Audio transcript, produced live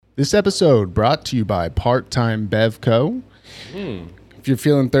This episode brought to you by Part-Time Bevco. If you're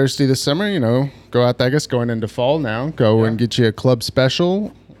feeling thirsty this summer, go out there. I guess going into fall now, and get you a club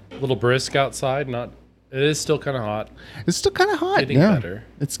special. A little brisk outside. It is still kind of hot. It's still kind of hot. Getting better.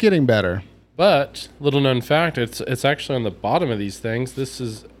 It's getting better. But little known fact, it's actually on the bottom of these things. This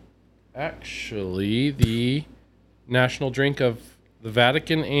is actually the national drink of the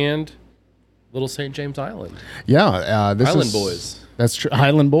Vatican and Little St. James Island. Yeah, this Island is Boys. That's true.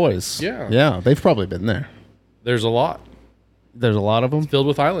 Island Boys. Yeah, they've probably been there. There's a lot. There's a lot of them. It's filled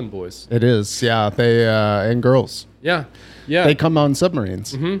with Island Boys. It is. Yeah, they and girls. Yeah. They come on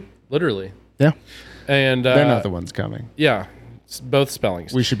submarines. Mm-hmm. Literally. Yeah, and they're not the ones coming. Yeah, it's both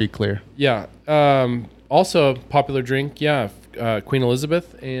spellings. We should be clear. Yeah. Also a popular drink. Yeah, Queen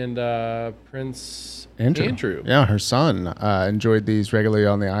Elizabeth and Prince Andrew. Yeah, her son enjoyed these regularly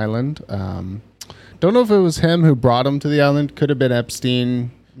on the island. Don't know if it was him who brought him to the island. Could have been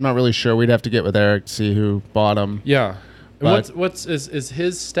Epstein. I'm not really sure. We'd have to get with Eric to see who bought him. Yeah. But And is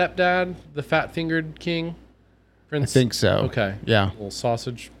his stepdad the fat-fingered king? I think so. Okay. Yeah. Little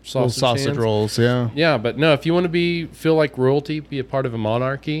sausage Sausage rolls. Yeah. Yeah, but no, if you want to feel like royalty, be a part of a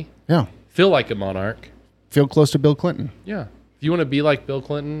monarchy, Yeah. feel like a monarch. Feel close to Bill Clinton. Yeah. If you want to be like Bill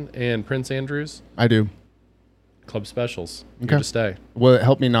Clinton and Prince Andrews, I do. club specials. Okay. Here to stay. Will it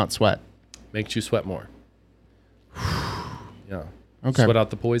help me not sweat? Makes you sweat more. Yeah. Okay. Sweat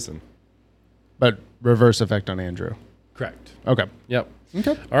out the poison. But reverse effect on Andrew. Correct. Okay. Yep.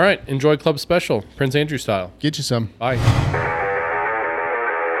 Okay. All right. Enjoy Club Special. Prince Andrew style. Get you some. Bye.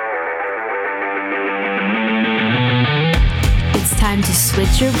 It's time to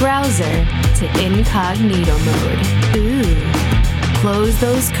switch your browser to incognito mode. Ooh. Close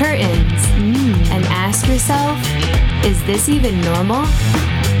those curtains and ask yourself, is this even normal?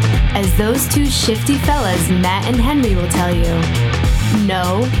 As those two shifty fellas, Matt and Henry, will tell you,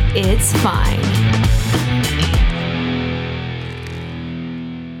 no, it's fine.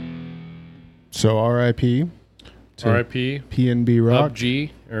 So R.I.P. to R.I.P. P&B Rock. PUBG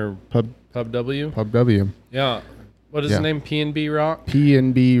or Pub PUB-W. W. Yeah. What is Yeah. his name? P&B Rock?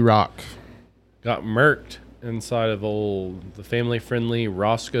 P&B Rock. Got murked inside of the family-friendly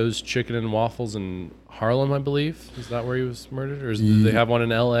Roscoe's Chicken and Waffles in Harlem, I believe. Is that where he was murdered? Or did they have one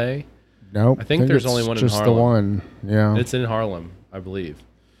in L.A.? Nope. I think there's it's only one in just Harlem. the one. Yeah. It's in Harlem, I believe.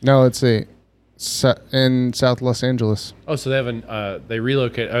 No, let's see. In South Los Angeles. Oh, so they have they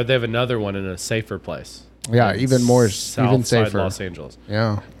relocate, or they have another one in a safer place. Yeah, In even more, South even side safer. Los Angeles.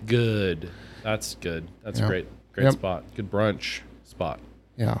 Yeah. Good. That's good. That's Yeah. great. Great Yep. spot. Good brunch spot.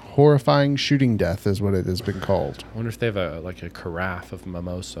 Yeah. Horrifying shooting death is what it has been called. I wonder if they have a carafe of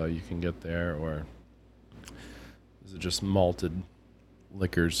mimosa you can get there, or is it just malted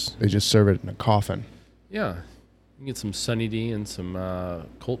liquors? They just serve it in a coffin. Yeah, you can get some Sunny D and some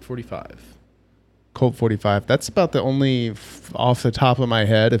Colt 45. Colt 45. That's about the only off the top of my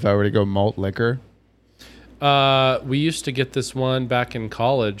head if I were to go malt liquor. We used to get this one back in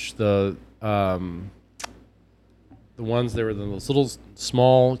college. The ones that were those little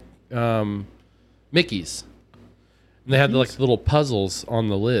small Mickeys, and they had like little puzzles on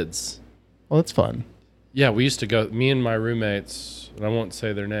the lids. Well, that's fun. Yeah, we used to go. Me and my roommates, and I won't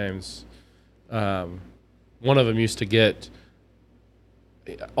say their names. One of them used to get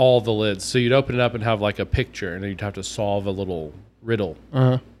all the lids, so you'd open it up and have like a picture, and then you'd have to solve a little riddle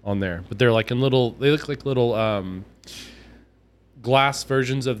on there. But they're like in little. They look like little glass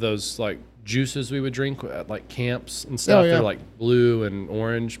versions of those like juices we would drink at like camps and stuff. Oh, yeah. They're like blue and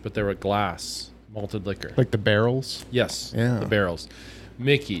orange, but they were glass malted liquor. Like the barrels. Yes, Yeah. the barrels,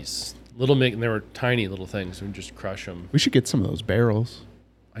 Mickey's. Little Mickey, and they were tiny little things, and we'd just crush them. We should get some of those barrels.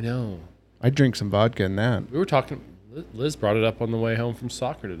 I know. I'd drink some vodka in that. We were talking. Liz brought it up on the way home from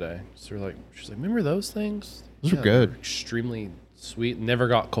soccer today. So she's like, remember those things? Those are good. They were extremely sweet. Never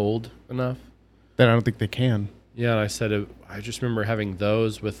got cold enough. Then I don't think they can. Yeah, and I said, I just remember having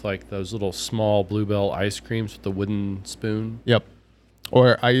those with like those little small Bluebell ice creams with the wooden spoon. Yep.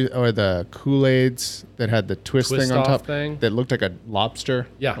 Or the Kool-Aids that had the twist thing on Twist-off top thing? that looked like a lobster.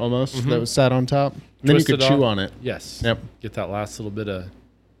 Yeah. Almost. Mhm. That was sat on top. And then you Twist could it chew off. on it. Yes. Yep. Get that last little bit of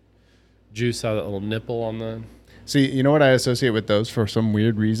juice out of that little nipple on the. See, you know what I associate with those for some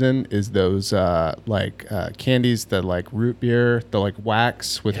weird reason is those candies that like root beer, the like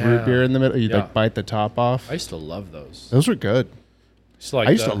wax with root Yeah. beer in the middle. You Yeah. like bite the top off. I used to love those. Those were good. Like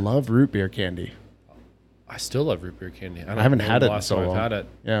I used to love root beer candy. I still love root beer candy. I haven't know had the it in last so time long. I've had it.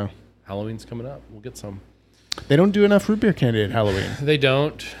 Yeah. Halloween's coming up. We'll get some. They don't do enough root beer candy at Halloween. They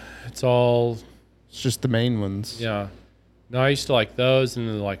don't. It's all, It's just the main ones. yeah. No, I used to like those, and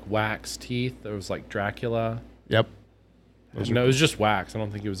then like wax teeth. There was like Dracula. Yep. No, it was just wax. I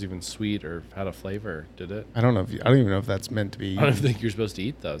don't think it was even sweet or had a flavor. Did it? I don't know. I don't even know if that's meant to be. I don't think you're supposed to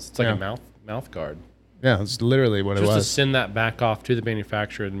eat those. It's like a mouth guard. Yeah, it's literally what it Just was. to send that back off to the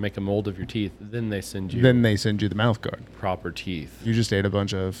manufacturer and make a mold of your teeth. Then they send you the mouth guard. proper teeth. You just ate a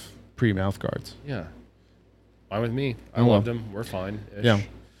bunch of pre-mouth guards. Yeah. Fine with me. I Oh, well. loved them. We're fine. Yeah.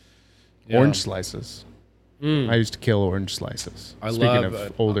 Orange slices. I used to kill orange slices. I Speaking love,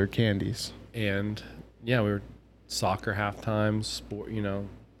 of older candies. And yeah, we were soccer halftime, sport,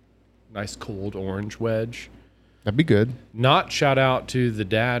 nice cold orange wedge. That'd be good. Not shout out to the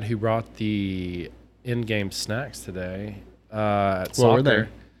dad who brought the in-game snacks today at soccer. What were they?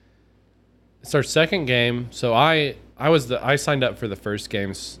 It's our second game, so I signed up for the first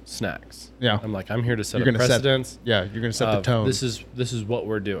game's snacks. Yeah. I'm like, I'm here to set You're a gonna precedence. Yeah, you're gonna set the tone. This is what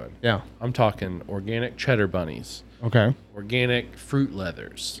we're doing. Yeah. I'm talking organic cheddar bunnies, Okay. organic fruit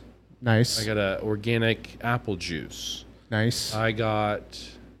leathers. Nice. I got a organic apple juice. Nice. I got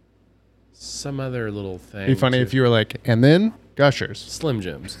some other little thing. It'd be funny if you were like, and then Gushers. Slim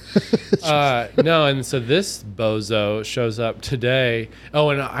Jims. No, and so this bozo shows up today. Oh,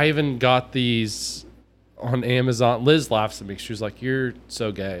 and I even got these on Amazon. Liz laughs at me. She was like, "You're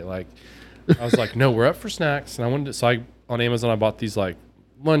so gay." Like, I was like, "No, we're up for snacks." And I wanted to, so on Amazon I bought these like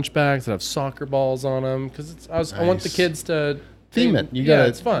lunch bags that have soccer balls on them because I want the kids to Theme it. You yeah, gotta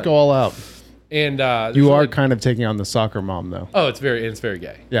it's fun. go all out. And You are kind of taking on the soccer mom though. Oh, it's very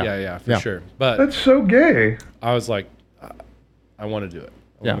gay. Yeah. Yeah, for Yeah. sure. But That's so gay. I was like, I want to do it.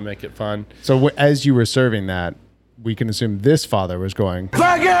 I Yeah. want to make it fun. So as you were serving that, we can assume this father was going,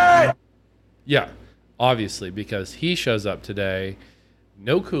 Yeah, obviously, because he shows up today,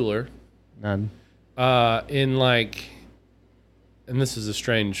 no cooler, none. in like, and this is a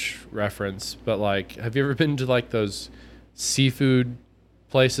strange reference, but like, have you ever been to like those seafood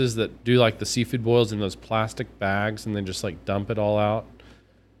places that do like the seafood boils in those plastic bags and then just like dump it all out?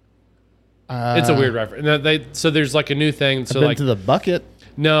 It's a weird reference. So there's like a new thing. So Been like to the bucket.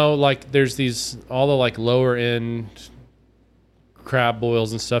 no, like there's these all the like lower end crab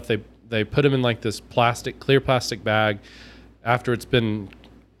boils and stuff. They put them in like this clear plastic bag after it's been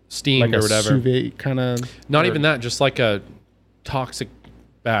steamed Like or a whatever. sous vide kind of. Not even that, just like a toxic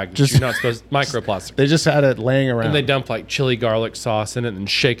bag. That Just- you're not supposed microplastic. They just had it laying around. And they dump like chili garlic sauce in it and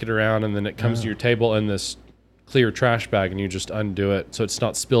shake it around, and then it comes to your table in this clear trash bag, and you just undo it so it's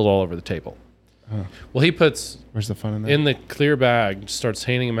not spilled all over the table. Well, he puts Where's the fun in that? in the clear bag, starts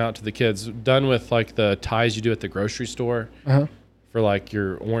handing them out to the kids. Done with like the ties you do at the grocery store for like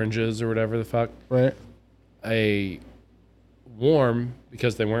your oranges or whatever the fuck. Right. A warm,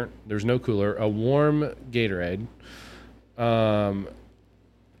 because there's no cooler, a warm Gatorade.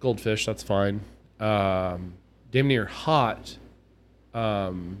 Goldfish, that's fine. Damn near hot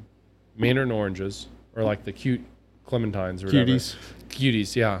mandarin oranges, or like the cute clementines or whatever.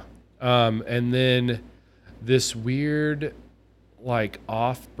 Cuties, yeah. And then this weird, like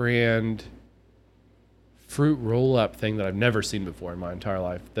off-brand fruit roll-up thing that I've never seen before in my entire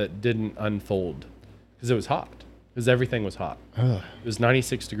life that didn't unfold because it was hot. Because everything was hot. Ugh. It was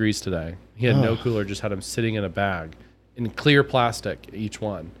 96 degrees today. He had no cooler, just had them sitting in a bag in clear plastic, each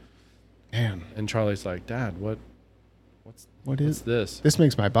one. Man, And Charlie's like, "Dad, what's is this?" This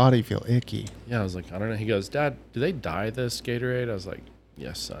makes my body feel icky. Yeah, I was like, "I don't know." He goes, "Dad, do they dye this Gatorade?" I was like,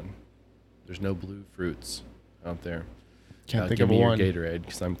 "Yes, son. There's no blue fruits out there. Can't think give of me one. your Gatorade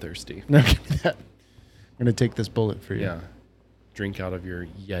because I'm thirsty." No, give me that. I'm gonna take this bullet for you. Yeah. Drink out of your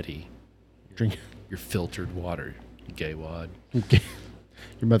Yeti, Drink. your filtered water, you gay wad. Your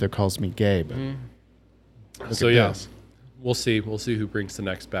mother calls me gay, but look So at yeah, this. we'll see. We'll see who brings the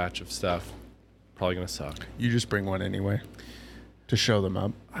next batch of stuff. Probably gonna suck. You just bring one anyway to show them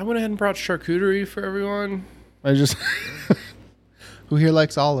up. I went ahead and brought charcuterie for everyone. I just. Who here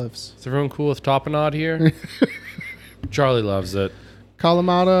likes olives? Is everyone cool with tapenade here? Charlie loves it.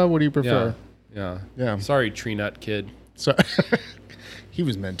 Kalamata? What do you prefer? Yeah. Yeah. Sorry, tree nut kid. So he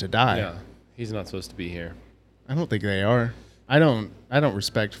was meant to die. Yeah. He's not supposed to be here. I don't think they are. I don't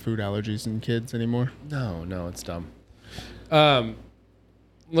respect food allergies in kids anymore. No, it's dumb.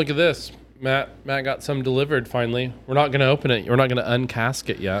 Look at this. Matt got some delivered finally. We're not going to open it. We're not going to uncask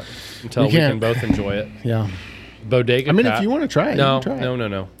it yet until we can can't. both enjoy it. Yeah. Bodega I mean, Cat. if you want to try it, No, you can try it.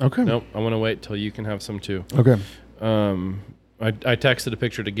 no. Okay. Nope. I want to wait till you can have some too. Okay. I texted a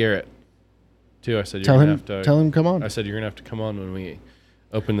picture to Garrett too. I said, Tell you're him. going to have to. Tell him. Come on. I said, you're going to have to come on when we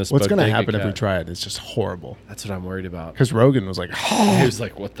open this. What's going to Bodega happen if we Cat." try it? It's just horrible. That's what I'm worried about. Because Rogan was like, He was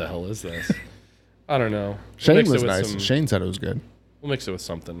like, what the hell is this? I don't know. We'll Shane mix it was with nice. some- Shane said it was good. We'll mix it with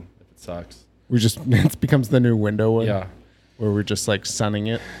something if it sucks. It becomes the new window one. Yeah. Where we're just like sunning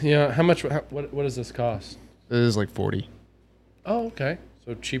it. Yeah. How much? What does this cost? It is like 40. Oh, okay.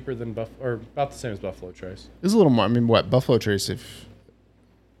 So cheaper than or about the same as Buffalo Trace. It's a little more. I mean, what Buffalo Trace if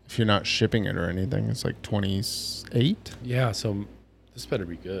you're not shipping it or anything, it's like 28. Yeah. So this better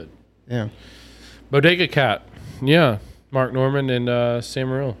be good. Yeah. Bodega Cat. Yeah. Mark Norman and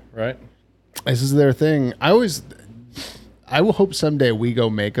Samarillo, right? This is their thing. I will hope someday we go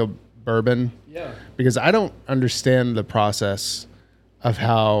make a bourbon. Yeah. Because I don't understand the process of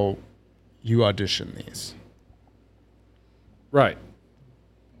how you audition these. Right.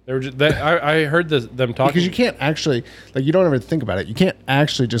 They were just, I heard them talking. Because you can't actually, like, you don't ever think about it. You can't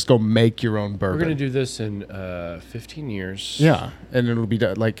actually just go make your own bourbon. We're going to do this in 15 years. Yeah. And it'll be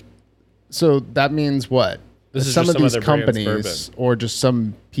done. Like, so that means what? This is some just of these other brand's companies bourbon. or just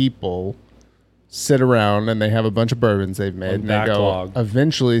some people sit around and they have a bunch of bourbons they've made. And backlog. they go,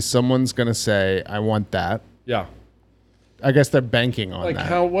 eventually someone's going to say, I want that. Yeah. I guess they're banking on Like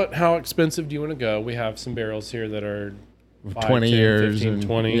that. how expensive do you want to go? We have some barrels here that are 5, 20 10, years 15, and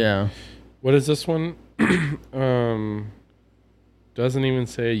 20. Yeah. What is this one? Doesn't even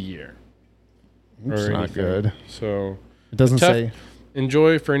say a year. It's or not anything. good. So It doesn't Tough- say.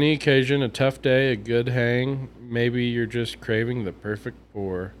 enjoy for any occasion, a tough day, a good hang. Maybe you're just craving the perfect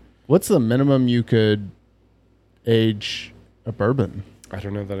pour. What's the minimum you could age a bourbon? I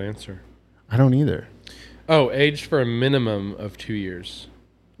don't know that answer. I don't either. Oh, aged for a minimum of 2 years.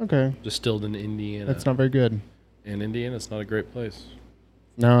 Okay. Distilled in Indiana. That's not very good. And Indiana's not a great place.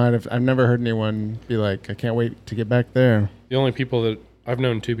 No, I've never heard anyone be like, I can't wait to get back there. The only people that I've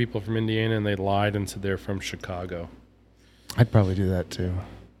known 2 people from Indiana, and they lied and said they're from Chicago. I'd probably do that too.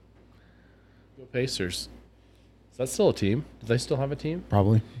 Go Pacers. Is that still a team? Do they still have a team?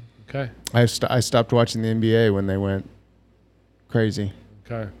 Probably. Okay. I stopped watching the NBA when they went crazy.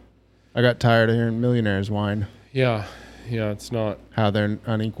 Okay. I got tired of hearing millionaires whine Yeah. Yeah, it's not how they're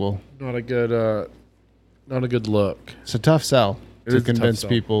unequal. a good look. It's a tough sell It to is a tough convince sell.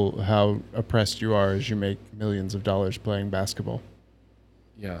 people how oppressed you are as you make millions of dollars playing basketball.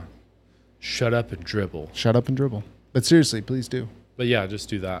 Yeah. Shut up and dribble. Shut up and dribble. But seriously, please do. But yeah, just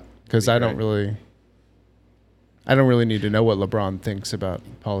do that. Because Be I don't great. really need to know what LeBron thinks about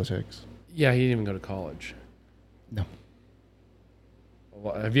politics. Yeah, he didn't even go to college. No.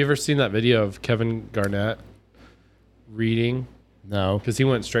 Well, have you ever seen that video of Kevin Garnett reading? No. Because he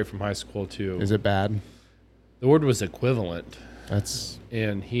went straight from high school to Is it bad? the word was equivalent, That's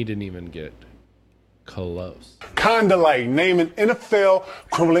and he didn't even get close. Kinda like naming NFL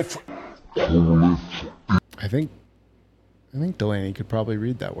equivalent. I think Delaney could probably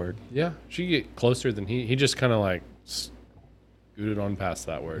read that word. Yeah, she get closer than he. He just kind of like scooted on past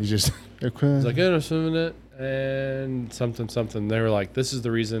that word. He's just He's like, it and something. They were like, this is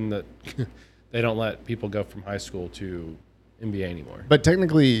the reason that they don't let people go from high school to NBA anymore. But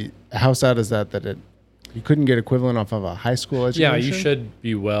technically, how sad is that you couldn't get equivalent off of a high school education? Yeah, you should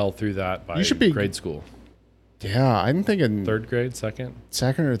be well through that by You should be- grade school. Yeah, I'm thinking 3rd grade, 2nd.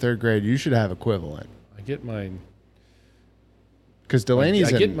 second or third grade, you should have equivalent. I get my Because Delaney's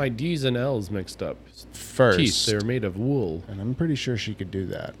I get in my D's and L's mixed up. first. Teeth, they're made of wool. And I'm pretty sure she could do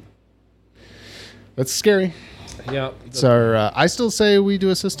that. That's scary. Yeah. So I still say we do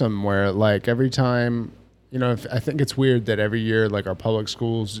a system where, like, every time, I think it's weird that every year, like, our public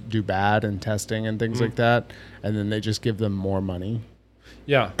schools do bad in testing and things like that, and then they just give them more money.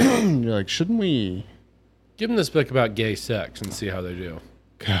 Yeah. And you're like, shouldn't we? Give them this book about gay sex and see how they do.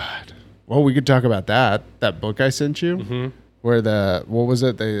 God. Well, we could talk about that book I sent you, where what was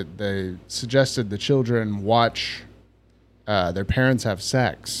it? They suggested the children watch their parents have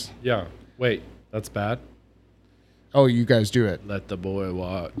sex. Yeah. Wait, that's bad. Oh, you guys do it. Let the boy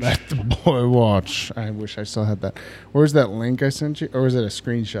watch. Let the boy watch. I wish I still had that. Where's that link I sent you? Or was it a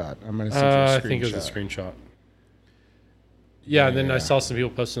screenshot? I'm going to send you a screenshot. I think it was a screenshot. Yeah, and then I saw some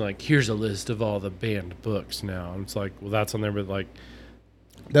people posting like, here's a list of all the banned books now. And it's like, well, that's on there, but like,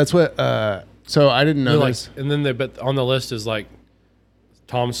 That's what, so I didn't know they're like, this. and then but on the list is like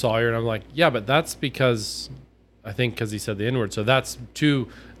Tom Sawyer, and I'm like, yeah, but that's because he said the N-word. So that's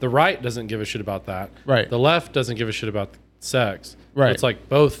the right doesn't give a shit about that. Right. The left doesn't give a shit about sex. Right. So it's like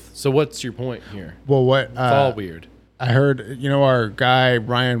both. So what's your point here? Well, what, It's all weird. I heard, our guy,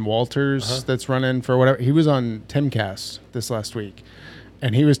 Ryan Walters, that's running for whatever, he was on Timcast this last week.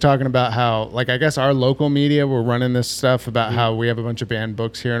 And he was talking about how, like, I guess our local media were running this stuff about how we have a bunch of banned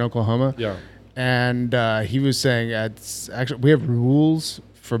books here in Oklahoma. Yeah. And he was saying, it's actually, we have rules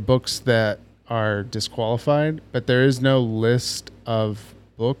for books that are disqualified, but there is no list of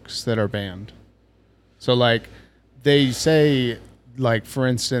books that are banned. So, like, they say, like, for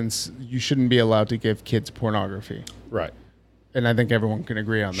instance, you shouldn't be allowed to give kids pornography. Right. And I think everyone can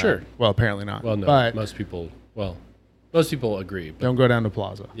agree on that. Sure. Well, apparently not. Well, no, But most people, well, Most people agree. But Don't go down to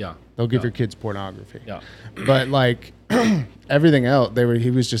Plaza. yeah. They'll give Yeah. your kids pornography. Yeah. But like everything else, he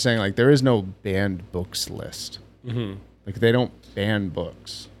was just saying like there is no banned books list. Mm-hmm. Like they don't ban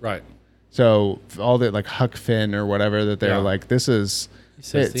books. Right. So all the like Huck Finn or whatever that they're Yeah. like, this is, He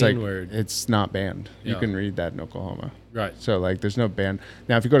says it's the like, N-word. it's not banned. You Yeah. can read that in Oklahoma. Right. So like there's no ban.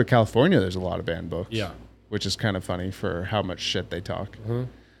 Now if you go to California, there's a lot of banned books. Yeah. Which is kind of funny for how much shit they talk. Mhm.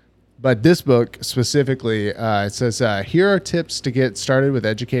 But this book specifically, it says, here are tips to get started with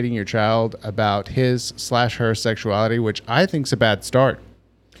educating your child about his/her sexuality, which I think's a bad start,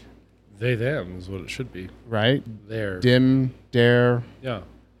 They, them is what it should be. right? There. Dim, dare, Yeah.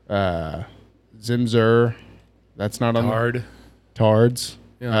 zimzer. That's not on Tard. tards.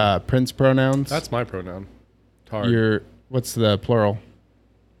 Yeah. Prince pronouns. That's my pronoun. Tard. What's the plural?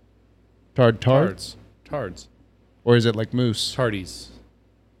 Tards? Tards. Tards. Or is it like moose? Tardies.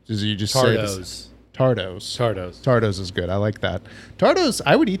 Does you just say this? Tardos. Tardos. Tardos. Tardos is good. I like that. Tardos,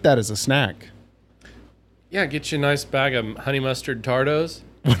 I would eat that as a snack. Yeah, get you a nice bag of honey mustard tardos.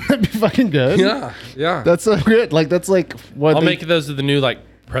 That'd be fucking good. Yeah. Yeah. That's so good. Like that's like what I'll they- make those of the new like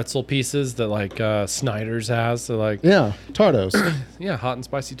pretzel pieces that like Snyder's has. So like Yeah, tardos. yeah, hot and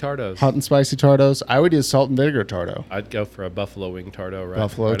spicy tardos. Hot and spicy tardos. I would use salt and vinegar tardo. I'd go for a buffalo wing tardo, right?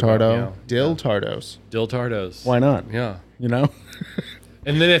 Buffalo right about tardo. now. Dill tardos. Dill tardos. Why not? Yeah. You know?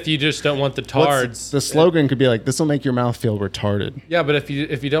 And then if you just don't want the What's tards, the slogan could be like, this will make your mouth feel retarded. yeah. But if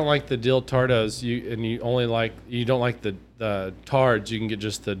you don't like the dill tardos, you don't like the tards, you can get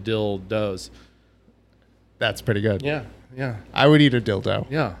just the dill doughs. That's pretty good. Yeah. Yeah. I would eat a dildo.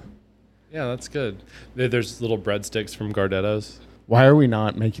 Yeah. Yeah, that's good. There's little breadsticks from Gardetto's. Why are we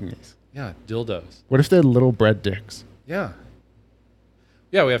not making these? Yeah, dildos. What if they're little bread dicks? Yeah.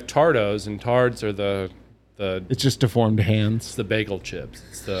 Yeah, we have tardos, and tards are the It's just deformed hands. bagel chips.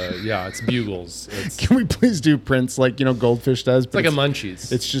 It's bugles. It's Can we please do Prince like, Goldfish does? like a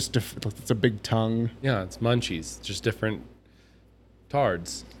munchies. It's just, it's a big tongue. Yeah, it's munchies. Just different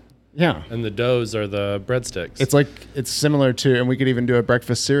tards. Yeah. And the doughs are the breadsticks. It's similar to, and we could even do a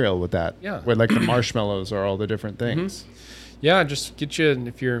breakfast cereal with that. Yeah. Where like the marshmallows are all the different things. Yeah, just get you,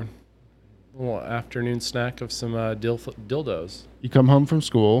 if you're a little afternoon snack of some dildos. You come home from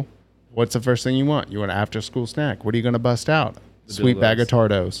school. What's the first thing you want? You want an after school snack. What are you going to bust out? Sweet bag of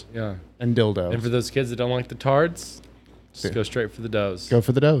tardos Yeah. and dildos. And for those kids that don't like the tards, just go straight for the doughs. Go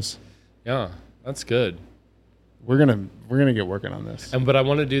for the doughs. Yeah, that's good. We're gonna get working on this. But I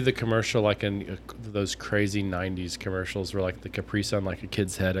want to do the commercial like in those crazy 90s commercials where like the Capri Sun, like a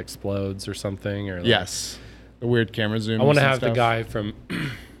kid's head explodes or something. Or like, Yes. The weird camera zoom. I want to have the guy from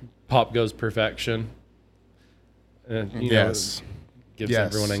Pop Goes Perfection. Yes. Gives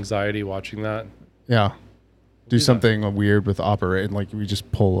Yes. everyone anxiety watching that. Yeah. Do that. something weird with operate, like we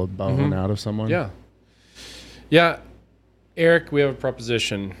just pull a bone out of someone. Yeah. Yeah. Eric, we have a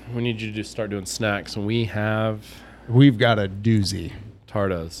proposition. We need you to start doing snacks, and we have We've got a doozy.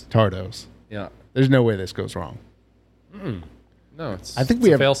 tardos. Tardos. Yeah. There's no way this goes wrong. No, it's I think it's we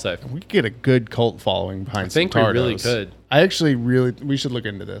a have fail safe. We could get a good cult following behind I think some we tardos. really could. I actually we should look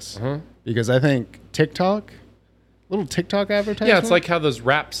into this because I think TikTok, little TikTok advertisement. Yeah, it's like how those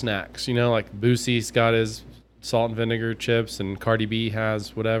rap snacks, like Boosie's got his salt and vinegar chips, and Cardi B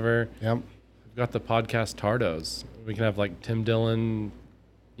has whatever. Yep. We've got the podcast Tardos. We can have like Tim Dillon,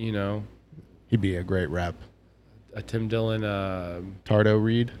 He'd be a great rep. a Tim Dillon Tardo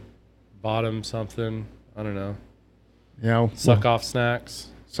Reed. bottom something. I don't know. Suck Off snacks.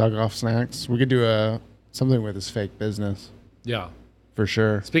 Suck off snacks. We could do something with his fake business Yeah. for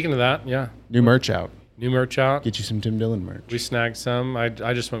sure. Speaking of that, yeah. New merch out. New merch out. Get you some Tim Dillon merch. We snagged some. I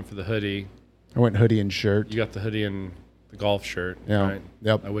just went for the hoodie. I went hoodie and shirt. You got the hoodie and the golf shirt. Yeah. Right?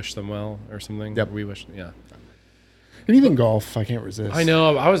 Yep. I wish them well or something. Yep. We wish. Yeah. Anything golf, I can't resist. I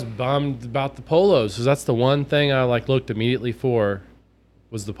know. I was bummed about the polos because that's the one thing I looked immediately for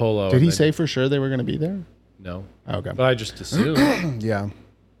was the polo. Did and he then- say for sure they were going to be there? no? Okay. But I just assumed. Yeah.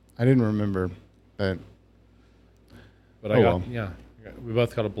 I didn't remember, but But Oh, I got well. yeah. We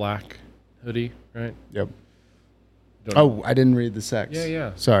both got a black hoodie, right? yep. Don't- Oh, I didn't read the sex. Yeah,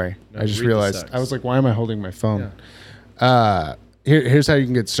 yeah. Sorry. No, I just read the realized. sex. I was like, why am I holding my phone? Here's how you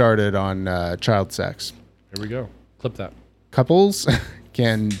can get started on child sex. Here we go. Clip that. Couples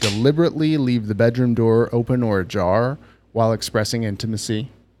can deliberately leave the bedroom door open or ajar while expressing intimacy.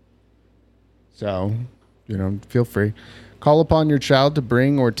 So, feel free. Call upon your child to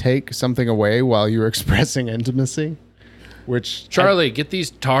bring or take something away while you're expressing intimacy. Which Charlie, get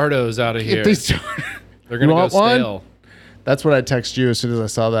these tardos out of here. these- They're gonna You go want one? stale. That's what I text you as soon as I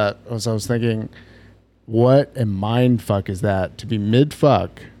saw that. I was thinking, what a mind fuck is that to be mid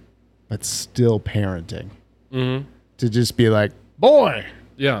fuck, but still parenting? Mm-hmm. to just be like, boy,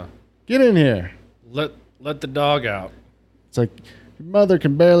 Yeah. get in here. Let the dog out. It's like, your mother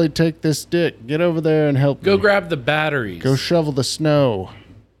can barely take this dick. Get over there and help Go me. grab the batteries. Go shovel the snow.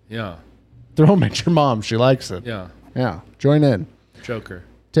 Yeah. Throw them at your mom. She likes it. Yeah. Yeah. Join in. Joker.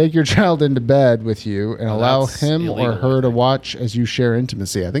 Take your child into bed with you and allow that's him or illegal, her I to think. watch as you share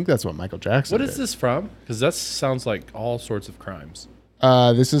intimacy. I think that's what Michael Jackson What did. is this from? Because that sounds like all sorts of crimes.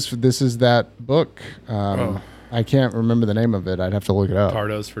 This is that book. I can't remember the name of it. I'd have to look it up.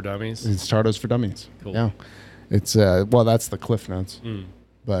 Tardos for Dummies. It's Tardos for Dummies. Cool. Yeah. It's well, that's the Cliff Notes.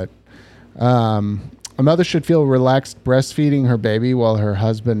 But a mother should feel relaxed breastfeeding her baby while her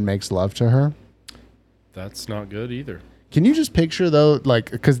husband makes love to her. That's not good either. Can you just picture though,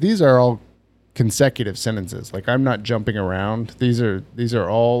 like, because these are all consecutive sentences. Like, I'm not jumping around. These are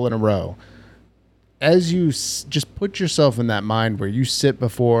all in a row. As you just put yourself in that mind where you sit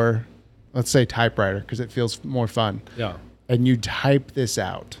before, let's say, typewriter, because it feels more fun, Yeah. and you type this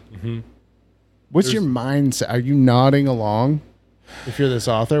out. What's your mindset? Are you nodding along? If you're this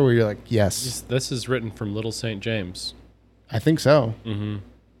author, where you're like, yes, This is written from Little St. James. I think so.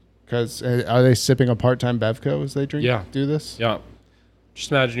 Because are they sipping a part-time Bevco as they drink? Yeah. Do this? Yeah.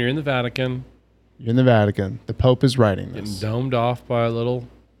 Just imagine you're in the Vatican, You're in the Vatican. The Pope is writing getting this. domed off by a little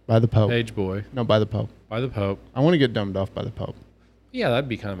By the Pope. page boy, No, by the Pope. by the Pope. I want to get domed off by the Pope. Yeah, that'd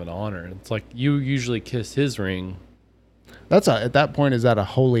be kind of an honor. It's like you usually kiss his ring. At that point, is that a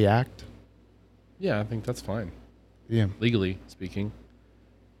holy act? Yeah, I think that's fine, Yeah. legally speaking.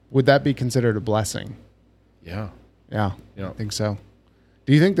 Would that be considered a blessing? Yeah. Yeah. Yeah. I think so.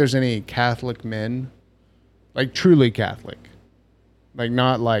 Do you think there's any Catholic men, like truly Catholic, like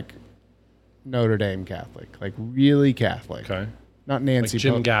not like Notre Dame Catholic, like really Catholic, Okay. not Like Nancy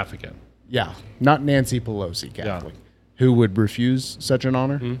Jim Pelosi. Gaffigan. Yeah, not Nancy Pelosi Catholic, who would refuse such an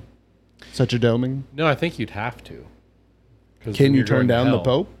honor, such a doming? No, I think you'd have to. 'Cause Can then you you're turn going to down the hell.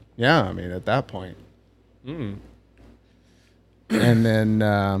 Pope? Yeah, I mean at that point. And then,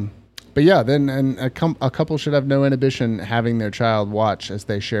 but yeah, then and a couple should have no inhibition having their child watch as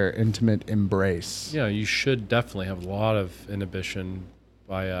they share intimate embrace. Yeah, you should definitely have a lot of inhibition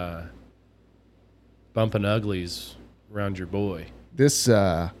by bumping uglies around your boy.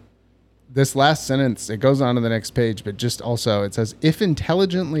 This last sentence, it goes on to the next page, but just also it says, if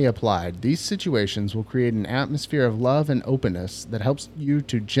intelligently applied, these situations will create an atmosphere of love and openness that helps you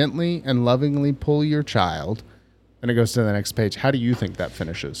to gently and lovingly pull your child. And it goes to the next page. How do you think that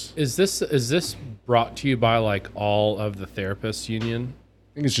finishes? Is this brought to you by like all of the therapists union?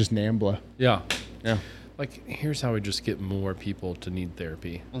 I think it's just NAMBLA. Yeah. Yeah. Like here's how we just get more people to need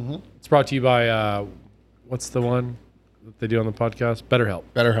therapy. It's brought to you by what's the one that they do on the podcast? BetterHelp.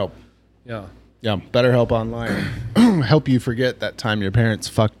 BetterHelp. Yeah. Yeah. BetterHelp Online. Help you forget that time your parents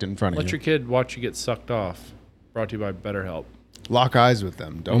fucked in front of Let you. your kid watch you get sucked off. Brought to you by BetterHelp. Lock eyes with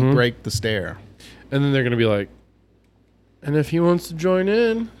them. Don't break the stare. And then they're gonna be like, and if he wants to join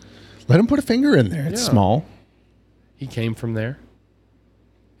in, Let him put a finger in there. It's Yeah. small. he came from there.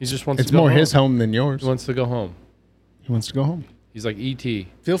 He just wants It's to go more home. his home than yours. He wants to go home. He wants to go home. He's like E.T.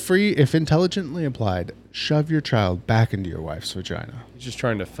 Feel free, if intelligently applied, shove your child back into your wife's vagina. He's just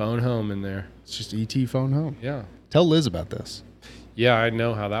trying to phone home in there. It's just ET phone home. Yeah. Tell Liz about this. Yeah, I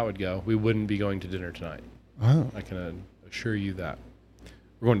know how that would go. We wouldn't be going to dinner tonight. Oh, I can assure you that.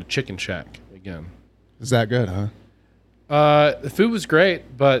 We're going to Chicken Shack again. is that good, huh? The food was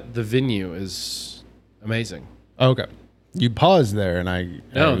great, but the venue is amazing. Okay. You paused there, and I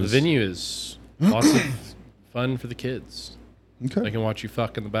No, was- the venue is lots of fun for the kids. Okay. They can watch you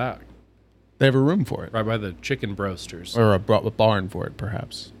fuck in the back, They have a room for it, right by the chicken broasters. or a barn for it,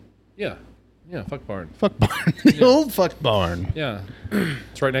 perhaps. Yeah, yeah, fuck barn. Fuck barn. The old fuck barn. Yeah,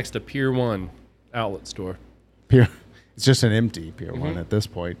 it's right next to Pier 1 outlet store. Pier. It's just an empty Pier 1 at this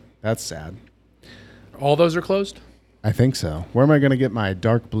point. That's sad. All those are closed? I think so. Where am I going to get my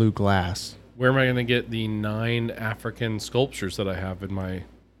dark blue glass? Where am I going to get the 9 African sculptures that I have in my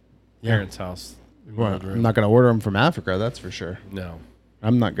parents' house? In my Well, old room? I'm not going to order them from Africa, that's for sure. No,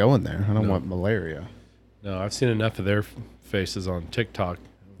 I'm not going there. I don't No. want malaria. no, I've seen enough of their faces on TikTok.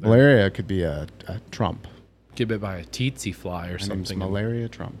 Malaria could be a Trump. Get bit by a tsetse fly or My name's something. Malaria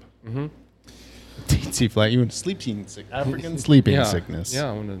Trump. Mm-hmm. Tsetse fly. You want sleeping sick? African sleeping sickness. Yeah,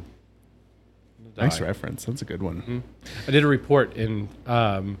 I'm gonna Nice die. reference. That's a good one. I did a report in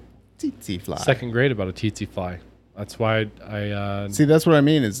Tsetse fly. second grade about a tsetse fly. That's why I See, that's what I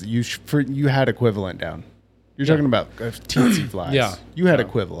mean. Is you had equivalent down. You're talking about tsetse flies. Yeah. You had Yeah.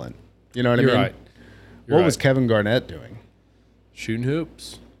 equivalent. You know what you're I mean? right. You're What was right. Kevin Garnett doing? Shooting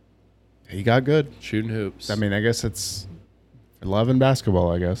hoops. He got good. Shooting hoops. I mean, I guess it's love and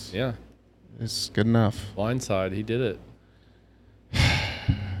basketball. I guess. yeah. is good enough. Blindside, he did it.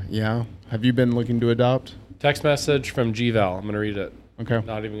 Yeah. Have you been looking to adopt? Text message from GVal. I'm going to read it. Okay.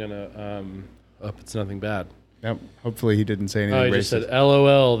 Not even going to, hope it's nothing bad. Yep. Hopefully he didn't say anything He racist. just said,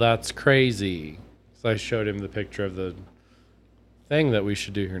 LOL, that's crazy. So I showed him the picture of the thing that we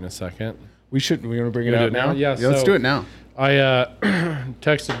should do here in a second. We want to bring it wanna out do it now? now? Yeah, Let's so- do it now. I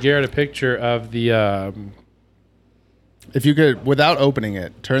texted Garrett a picture of the If you could, without opening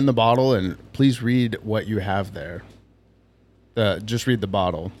it, turn the bottle and please read what you have there. Just read the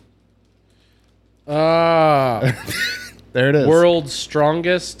bottle. There it is. world's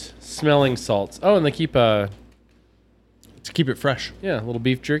strongest smelling salts. Oh, and they keep a To keep it fresh. little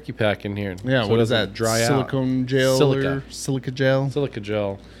beef jerky pack in here. Yeah, so what it is doesn't that? Dry Silicone gel Silica. or silica gel? Silica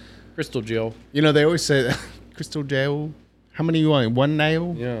gel, crystal gel. You know, they always say that. Crystal gel. How many you want? One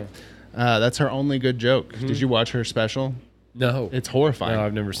nail? Yeah. That's her only good joke. Did you watch her special? No, It's horrifying. no,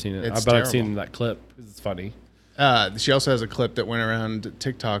 I've never seen it. It's But I've terrible. seen that clip. It's funny. She also has a clip that went around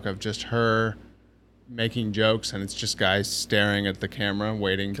TikTok of just her making jokes, and it's just guys staring at the camera,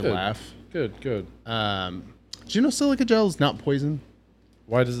 waiting to Good. laugh. Good. Do you know silica gel is not poison?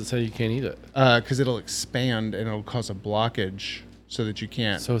 Why does it say you can't eat it? Because it'll expand and it'll cause a blockage so that you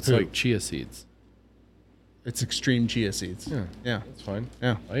can't. So it's poop. like chia seeds. It's extreme chia seeds. Yeah. Yeah. That's fine.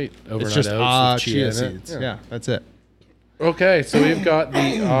 Yeah. I eat overnight It's just oats with chia in it. seeds. Yeah, that's it. Okay, so we've got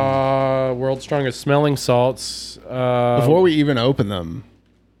the world's strongest smelling salts. Before we even open them,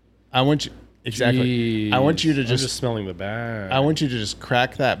 I want you exactly. I want you to I'm just. smelling the bag. I want you to just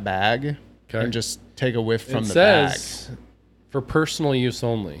crack that bag Okay. and just take a whiff from it the says for personal use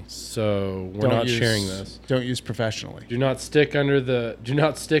only. So we're bag. not sharing this. Don't use professionally. Do not stick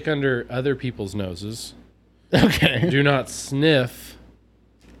under other people's noses. Okay. Do not sniff.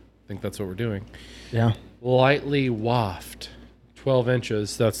 I think that's what we're doing. Yeah. Lightly waft. 12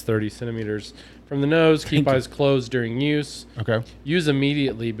 inches, that's 30 centimeters. From the nose, keep eyes closed during use. Okay. Use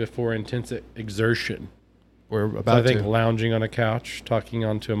immediately before intense exertion. We're So about I think to. lounging on a couch, talking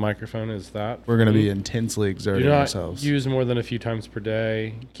onto a microphone is that. We're going to be intensely Do exerting not ourselves. use more than a few times per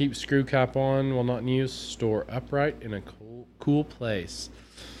day. Keep screw cap on while not in use. Store upright in a cool place.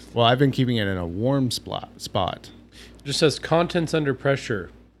 Well, I've been keeping it in a warm spot. It just says contents under pressure.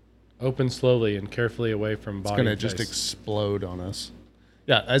 Open slowly and carefully away from body. It's going to and just face. explode on us.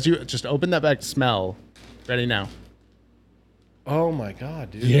 Yeah, as you just open that bag, smell. Ready now. Oh my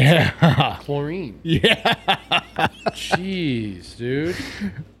god, dude. Yeah. Chlorine. Yeah. Jeez, dude.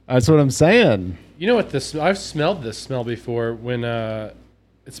 That's what I'm saying. You know what this? I've smelled this smell before when it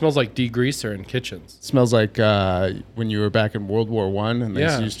smells like degreaser in kitchens. It smells like when you were back in World War One and they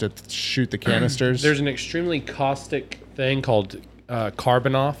Yeah. used to shoot the canisters. There's an extremely caustic thing called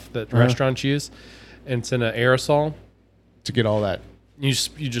Carbanoff that restaurants use, and it's in an aerosol. to get all that. You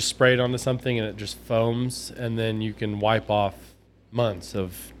just spray it onto something and it just foams, and then you can wipe off months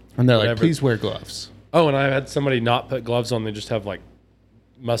of. And they're like, whatever. please wear gloves. Oh, and I had somebody not put gloves on. They just have like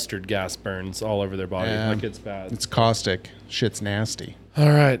mustard gas burns all over their body. Yeah. Like it's bad. It's caustic. Shit's nasty. All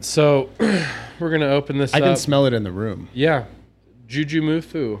right, so we're gonna open this I up. can smell it in the room. Yeah, Juju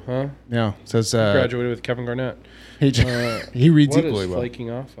Mufu, huh? Yeah. It says Graduated with Kevin Garnett. he reads What equally is well. flaking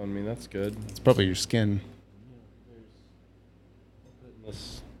off on me? That's good. It's probably your skin.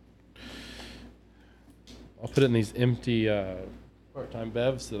 I'll put it in these empty part-time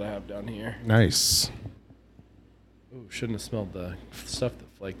bevs that I have down here. Nice. Ooh, shouldn't have smelled the stuff that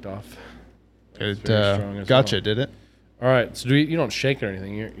flaked off. It very strong as gotcha, well. did it? All right, so you don't shake it or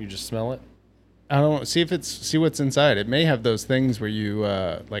anything. You just smell it. I don't know. See what's inside. It may have those things where you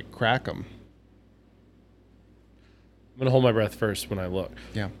like crack them. I'm gonna hold my breath first when I look.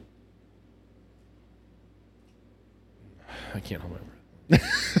 Yeah. I can't hold my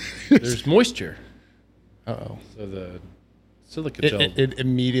breath. There's moisture, Uh-oh. so the silica gel. It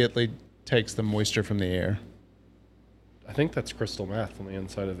immediately takes the moisture from the air. I think that's crystal meth on the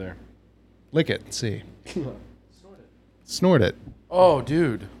inside of there. Lick it and see. Snort it. Oh,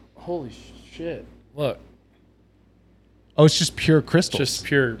 dude! Holy shit! Look, Oh, it's just pure crystals. just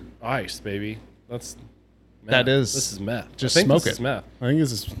pure ice, baby. That's meth. That is- This is meth. just I think smoke this it. is meth. I think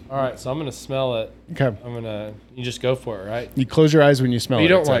this is All right, so I'm gonna smell it. okay. You just go for it, right? You close your eyes when you smell But it.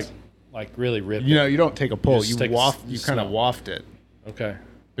 you it don't says. like really rip You know, it. you don't take a pull. just You take a waft. You kind of smell. waft it. Okay.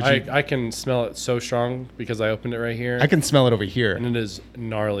 But I can smell it so strong because I opened it right here. I can smell it over here. and it is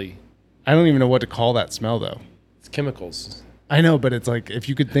gnarly. I don't even know what to call that smell though. It's chemicals. I know, but it's like if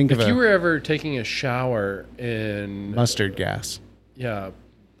you could think If of you a were ever taking a shower in mustard gas.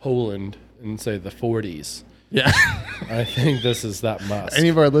 Poland in say the 40s, Yeah. I think this is that must. Any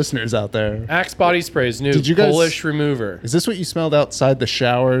of our listeners out there? Axe body sprays new Did you guys- Polish remover. Is this what you smelled outside the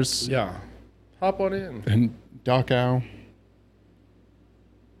showers? Yeah. Hop on in. And Dachau.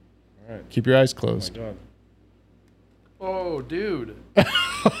 All right. Keep your eyes Oh my closed. god. Oh, dude.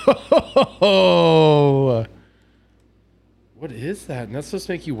 Oh, What is that? And that's supposed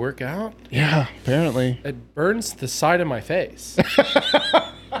to make you work out? yeah. Apparently. It burns the side of my face.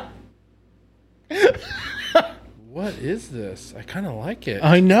 What is this? I kind of like it.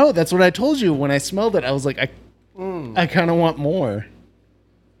 I know. That's what I told you when I smelled it. I was like, I kind of want more.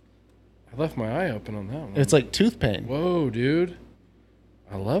 I left my eye open on that one. It's like tooth pain. Whoa, dude.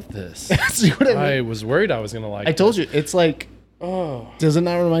 I love this. See what I mean? I was worried I was going to like I told you, it's like, Oh. does it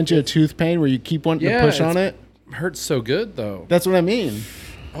not remind you of tooth pain where you keep wanting to push on it? Hurts so good, though. That's what I mean.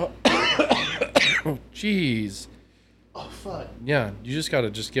 Oh, jeez. Oh, fuck. Yeah, you just got to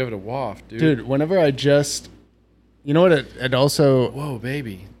just give it a waft, dude. Dude, whenever I just, you know what? It also, Whoa,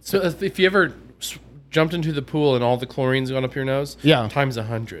 baby. So if you ever jumped into the pool and all the chlorine's gone up your nose, Yeah. times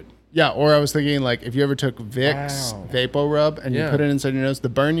 100. yeah, or I was thinking like if you ever took Vicks Wow. Vapo Rub and you Yeah. put it inside your nose, the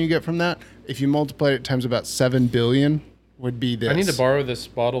burn you get from that, if you multiply it times about 7 billion, would be this. I need to borrow this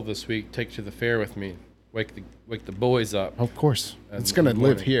bottle this week, take it to the fair with me, wake the boys up. Of course. And It's going to in the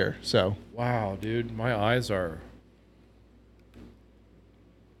live morning. here, so. Wow, dude, my eyes are.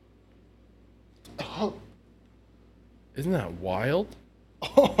 Isn't that wild?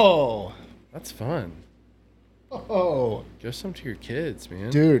 Oh. That's fun. Oh. Give some to your kids, man.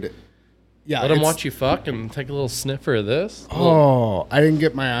 Dude. Yeah. Let them it's- watch you fuck and take a little sniffer of this. Oh, I didn't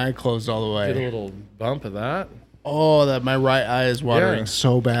get my eye closed all the Get a way. little bump of that. Oh, that my right eye is watering Yeah.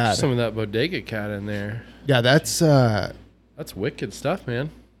 so bad. Some of that bodega cat in there. Yeah, that's That's wicked stuff,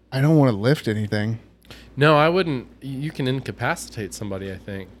 man. I don't want to lift anything. No, I wouldn't. You can incapacitate somebody, I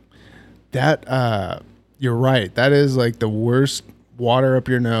think. That you're right. That is like the worst water up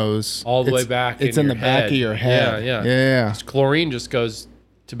your nose. All the It's- way back It's in in the your back head. of your head. Yeah, yeah. Yeah. Chlorine just goes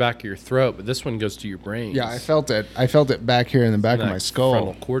to back of your throat, but this one goes to your brain. Yeah, I felt it. I felt it back here in the back of my skull.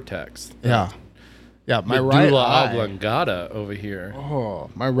 Frontal cortex. Yeah. Yeah, my right Medulla eye. oblongata over here. Oh,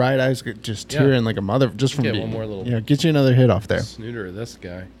 my right eye's just Yeah. tearing like a mother just from Get being. one more little- Yeah, get you another hit off there. Snooter of this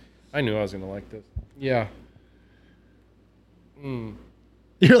guy. I knew I was gonna like this. Yeah.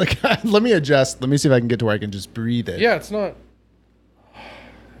 You're like, let me adjust. Let me see if I can get to where I can just breathe it. Yeah, it's not.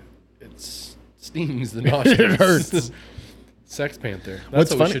 It stings the nostrils. It hurts. Sex Panther. That's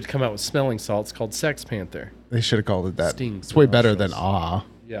What's what funny- we should come out with smelling salts called Sex Panther. They should have called it that. Stings It's way the better than nostrils. ah.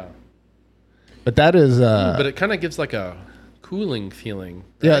 Yeah. But that is But it kind of gives like a cooling feeling.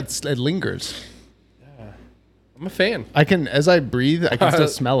 yeah, it lingers. I'm a fan. I can as I breathe, I can still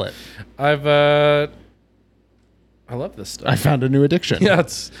smell it. I love this stuff. I found a new addiction. Yeah,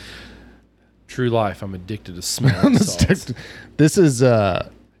 it's true life. I'm addicted to smelling salts. This is You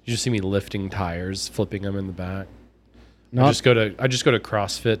just see me lifting tires, flipping them in the back. I not just go to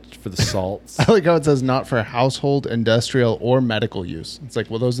CrossFit for the salts. I like how it says not for household, industrial, or medical use. It's like,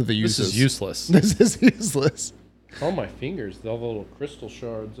 well, those are the This uses. is useless. This is useless. All my fingers, all the little crystal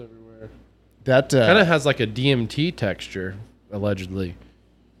shards everywhere. That Kind of has like a DMT texture, allegedly.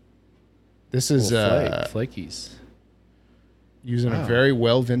 this is Little flakies. using Wow. a very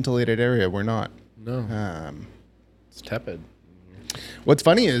well ventilated area. We're not. No, it's tepid. What's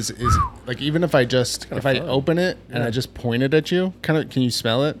funny is like even if I just if I fun. open it and I just point it at you, kind of can you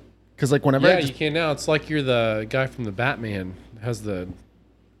smell it? Because like whenever Yeah, I you just, can now. It's like you're the guy from the Batman. Has the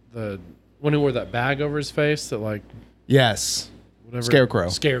one who wore that bag over his face that like yes, whatever Scarecrow.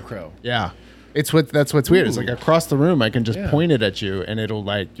 Scarecrow. Yeah, that's what's weird. It's like Ooh. across the room, I can just Yeah. point it at you, and it'll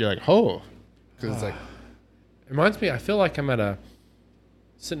like you're like, oh, because it's like It reminds me. I feel like I'm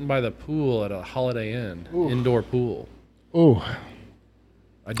sitting by the pool at a Holiday Inn indoor pool. oh.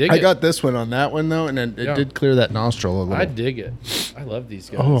 I dig I it. got this one on that one though, and it Yeah. did clear that nostril a little. I dig it. I love these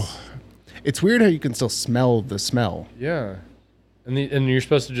guys. Oh, it's weird how you can still smell the smell. Yeah, and you're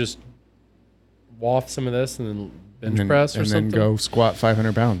supposed to just waft some of this and then bench press or and something. then go squat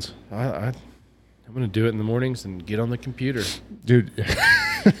 500 pounds, I'm gonna do it in the mornings and get on the computer. dude. I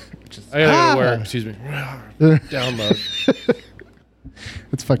gotta go to work. Excuse me. Download.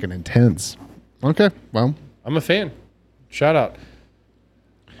 It's fucking intense. Okay, well, I'm a fan. Shout out.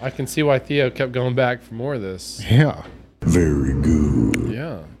 I can see why Theo kept going back for more of this. yeah. Very good.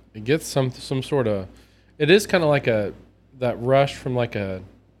 Yeah, it gets some sort of. It is kind of like that rush from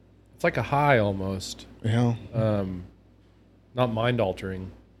it's like a high almost. Yeah. Not mind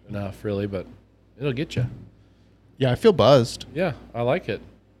altering enough really, but it'll get you. Yeah, I feel buzzed. Yeah, I like it.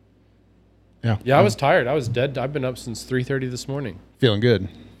 Yeah. Yeah, I was tired. I was dead. I've been up since 3:30 this morning. feeling good.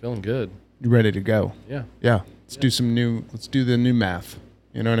 Feeling good. You ready to go? Yeah. Yeah. Let's do the new math.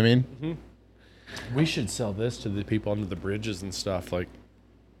 You know what I mean? We should sell this to the people under the bridges and stuff. Like,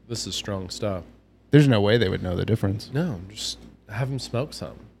 this is strong stuff. There's no way they would know the difference. No, just have them smoke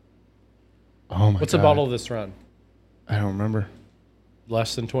some. Oh my What's God. a bottle of this run? I don't remember.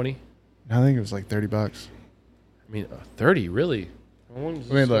 Less than 20? I think it was like $30. I mean, 30, really? How long does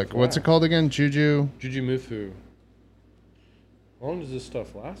this I mean, stuff look, what's it last? called again? Juju. Jujumufu. How long does this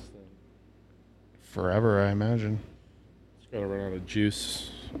stuff last then? Forever, I imagine. It's got to run out of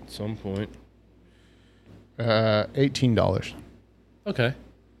juice at some point. $18. Okay.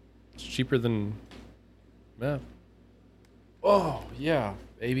 It's cheaper than meth. Oh, yeah,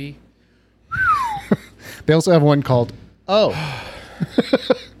 baby. They also have one called Oh.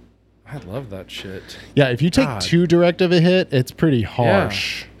 I love that shit. Yeah, if you take God. too direct of a hit, it's pretty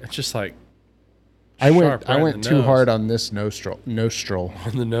harsh. Yeah. It's just like I went sharp right in the too nose. hard on this nostril.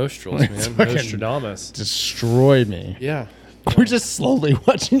 on the nostrils, It's man. fucking- Nostradamus. Destroyed me. Yeah. We're just slowly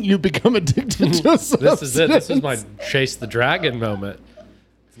watching you become addicted to This is it. This is my substance. chase the dragon moment.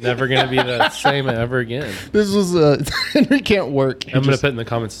 It's never going to be the same ever again. This was Henry can't work. He I'm going to just- put in the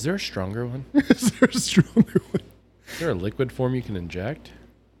comments, is there a stronger one? Is there a stronger one? Is there a liquid form you can inject?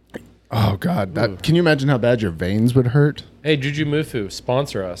 Oh God! Ooh. Can you imagine how bad your veins would hurt? Hey, Jujumufu,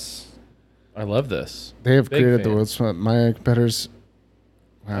 sponsor us. I love this. They have Big created the fan. world's my competitors.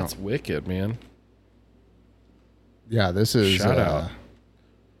 Wow. That's wicked, man. Yeah, this is Shout out.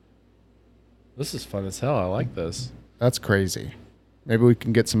 This is fun as hell. I like this. That's crazy. Maybe we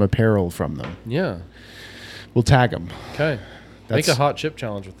can get some apparel from them. Yeah. We'll tag them. Okay. Make a That's- hot chip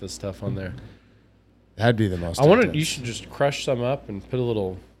challenge with this stuff on there. That'd be the most. I wanted. intense. You should just crush some up and put a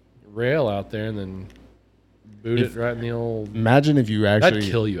little rail out there and then boot If- it right in the old. Imagine if you That'd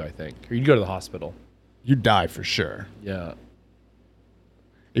actually kill you, I think. Or you'd go to the hospital. you die for sure. Yeah.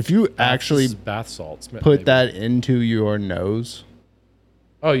 If you This actually is bath salts. put maybe. that into your nose,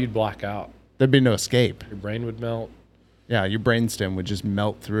 Oh, you'd black out. there'd be no escape. Your brain would melt. Yeah, your brainstem would just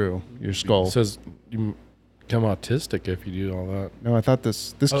melt through your skull. It says you become autistic if you do all that. No, I thought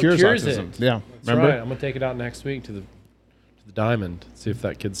this Oh, cures cures autism. it. Yeah, That's remember? right. I'm gonna take it out next week to the diamond. See if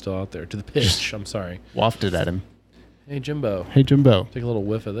that kid's still out there. To the pitch. I'm sorry. Wafted at him. Hey Jimbo, Hey Jimbo, take a little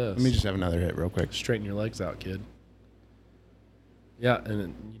whiff of this. let me just have another hit real quick. straighten your legs out, kid. Yeah, and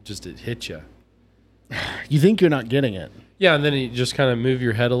then it hit you. You think you're not getting it, Yeah, and then you just kind of move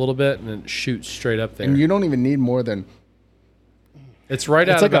your head a little bit and it shoots straight up there. and you don't even need more than It's right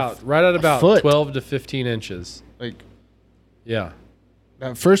It's at like about foot. 12 to 15 inches. like Yeah.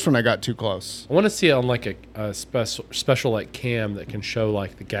 that first one. I got too close. I want to see it on like a special like cam that can show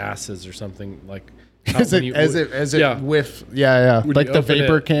like the gases or something like how- As when it you- as it yeah. whiff. Yeah. When Like you the open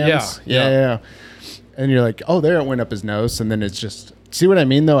vapor it. cams. Yeah. Yeah. And you're like, oh, there it went up his nose, and then it's just. See what I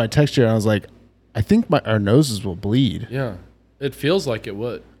mean? Though I texted you, and I was like, I think our noses will bleed. Yeah. It feels like it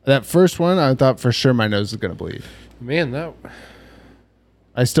would. That first one, I thought for sure my nose is gonna bleed. Man, that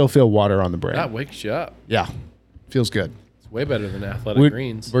I still feel water on the brain. wakes you up. Yeah, feels good. It's way better than Athletic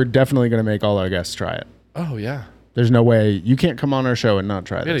Greens. We're definitely gonna make all our guests try it. Oh yeah. There's no way you can't come on our show and not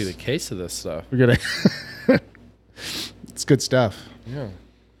try I gotta this. get a case of this stuff. We're gonna. It's good stuff. Yeah.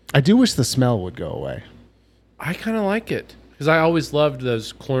 I do wish the smell would go away. I kind of like it because I always loved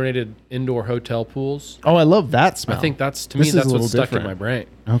those chlorinated indoor hotel pools. Oh, I love that smell. I think that's to This me is a that's little what's stuck different. in my brain.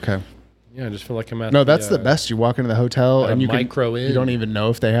 Okay. Yeah, I just feel like I'm at No, that's the uh, best. You walk into the hotel at and a you can. micro inn. You don't even know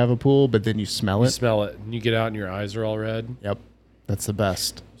if they have a pool, but then you smell You it. smell it and you get out and your eyes are all red. Yep, that's the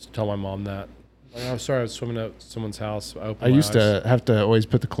best. Just tell my mom that. Like, I'm sorry, I was swimming at someone's house. I used to have to always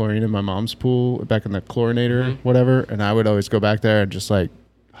put the chlorine in my mom's pool back in the chlorinator, Mm-hmm. whatever, and I would always go back there and just like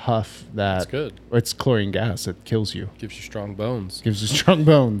huff that. That's good. It's chlorine gas. It kills you. Gives you strong bones. Gives you strong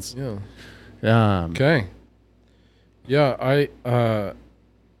bones. Yeah. Um, Okay. Yeah, I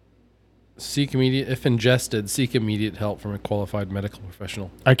seek immediate if ingested, seek immediate help from a qualified medical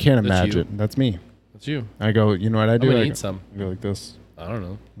professional. I can't That's you. imagine. That's me. That's you. I go. You know what I do? I'm gonna I eat go, some. I go like this. I don't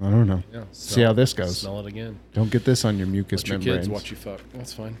know. I don't know. Yeah. See how this goes. Smell it again. Don't get this on your mucus Let your membranes. kids watch you fuck.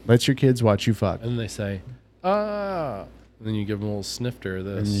 That's fine. Let your kids watch you fuck. And then they say, ah. And then you give them a little snifter of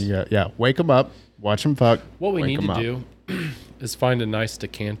And this. you go, yeah, wake them up, watch them fuck. What we wake need 'em to up. do is find a nice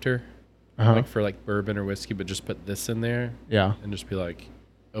decanter, Uh-huh. like for like bourbon or whiskey, but just put this in there Yeah. and just be like,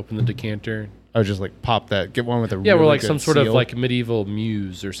 open the decanter. Oh, just like pop that. Get one with a Yeah, really we're like good some sort of seal. like medieval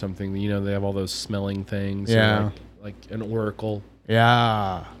muse or something. You know, they have all those smelling things. or Yeah. like an oracle.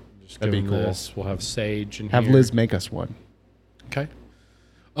 Yeah. Just That'd give be 'em cool. This. We'll have sage and Have Liz make us one. Okay.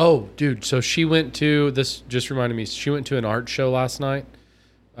 Oh, dude. So she went to this. Just reminded me. She went to an art show last night,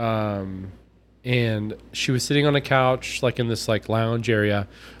 and she was sitting on a couch, like in this like lounge area.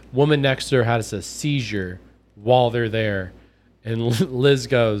 Woman next to her has a seizure while they're there, and Liz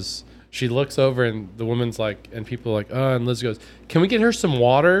goes. She looks over, and the woman's like, and people are like, oh, and Liz goes, "Can we get her some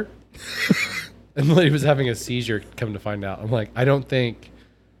water?" And the lady was having a seizure, come to find out. I'm like, I don't think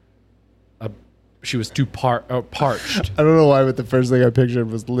she was too parched. I don't know why, but the first thing I pictured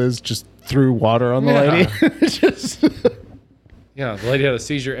was Liz just threw water on the lady. Just Yeah, the lady had a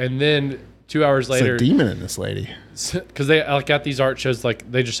seizure. And then 2 hours it's later, a demon in this lady. because they like at these art shows, like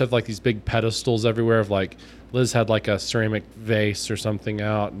they just have like these big pedestals everywhere of like Liz had like a ceramic vase or something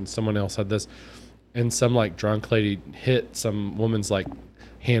out, and someone else had this, and some like drunk lady hit some woman's like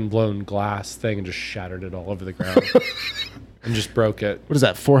hand blown glass thing and just shattered it all over the ground and just broke it. What is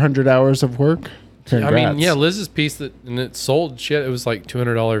that? 400 hours of work. Congrats. I mean, yeah, Liz's piece and it sold shit. It was like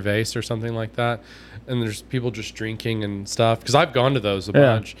 $200 vase or something like that. And there's people just drinking and stuff. Because I've gone to those a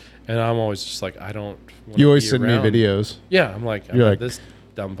bunch, and I'm always just like, I don't. You always be send around. me videos. Yeah, I'm like, You're like, this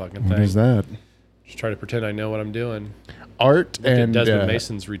dumb fucking What thing. is that? Just try to pretend I know what I'm doing. Art Look at and Desmond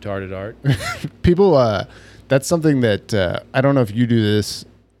Mason's retarded art. people. That's something that I don't know if you do this.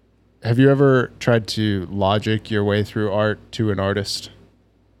 Have you ever tried to logic your way through art to an artist?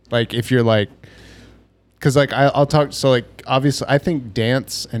 Like if you're like, because like I'll talk. So like obviously, I think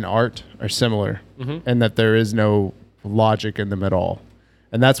dance and art are similar, and that there is no logic in them at all.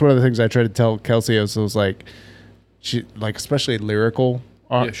 And that's one of the things I try to tell Kelsey. I was like, she like especially lyrical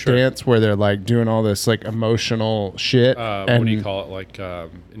art, Yeah, sure. dance where they're like doing all this like emotional shit. What and do you call it? Like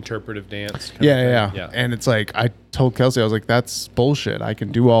interpretive dance? kind of yeah. thing? And it's like, I told Kelsey, I was like, that's bullshit. I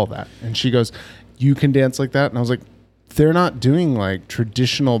can do all that. And she goes, you can dance like that? And I was like, they're not doing like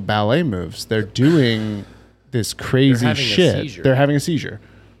traditional ballet moves. They're doing this crazy having a shit. seizure. They're having a seizure.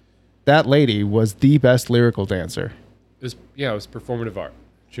 That lady was the best lyrical dancer. It was performative art.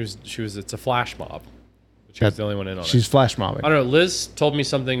 She was. It's a flash mob. But she was the only one in on it. She's flash mobbing. I don't know. Liz told me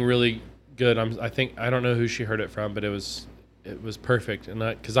something really good. I don't know who she heard it from, but it was perfect. And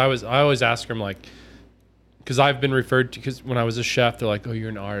because I always ask her, I'm like, because I've been referred to, because when I was a chef, they're like, oh, you're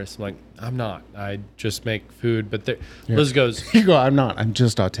an artist. I'm like, I'm not. I just make food. But Liz goes, You go, I'm not. I'm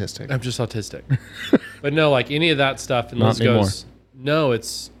just autistic. I'm just autistic. But no, like any of that stuff. And Not Liz anymore. goes, no,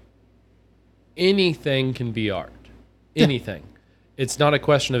 it's anything can be art. Anything. It's not a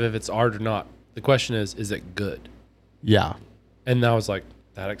question of if it's art or not. The question is it good? Yeah. And I was like,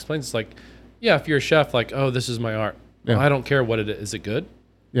 that explains. It's like, yeah, if you're a chef, like, oh, this is my art. Yeah. I don't care what it is. Is it good?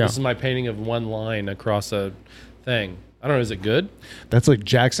 Yeah. This is my painting of one line across a thing. I don't know. Is it good? That's like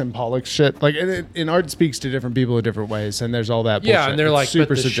Jackson Pollock shit. Like, and art speaks to different people in different ways, and there's all that bullshit. Yeah, and they're It's like, super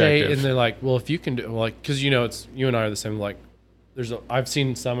but the subjective. shade, and they're like, well, if you can do, like, because it's you and I are the same. Like, I've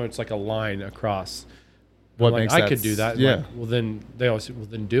seen some. It's like a line across. What I'm like, makes I that could do that. Yeah. Like, well, then they always say, well,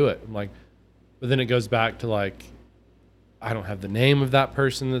 then do it. I'm like, but then it goes back to like, I don't have the name of that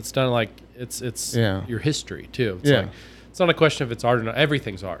person that's done. Like, it's Yeah. your history too. It's Yeah. like, it's not a question if it's art or not.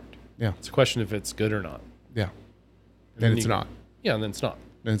 Everything's art. Yeah. It's a question if it's good or not. Yeah. And Then it's not. Yeah, and then it's not.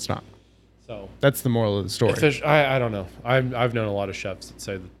 Then it's not. So That's the moral of the story. I don't know. I've known a lot of chefs that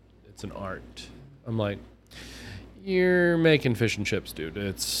say that it's an art. I'm like, you're making fish and chips, dude.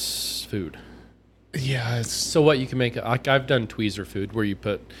 It's food. Yeah, it's So what you can make, like I've done tweezer food where you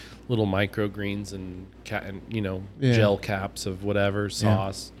put little microgreens and Yeah. gel caps of whatever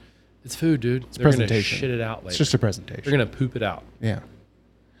sauce. It's food, dude. They're gonna presentation. shit it out later. it's just a presentation. They're gonna poop it out. Yeah.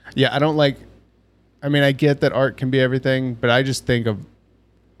 Yeah, I don't like. I mean, I get that art can be everything, but I just think of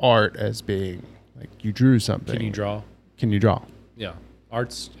art as being like you drew something. Can you draw? Can you draw? Yeah.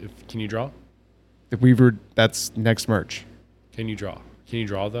 Can you draw? If we were, that's next merch. Can you draw? Can you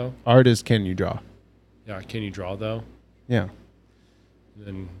draw though? Art is can you draw? Yeah. Can you draw though? Yeah.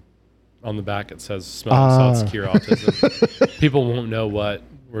 And on the back it says smelling salts cure autism. People won't know what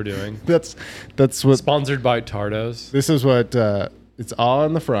we're doing. That's what. Sponsored by Tardos. This is what it's all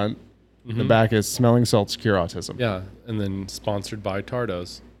on the front. The back is smelling salts cure autism. Yeah, and then sponsored by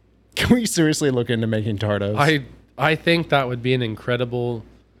Tardos. Can we seriously look into making Tardos? I think that would be an incredible.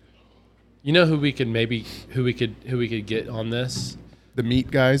 You know who we could get on this? The meat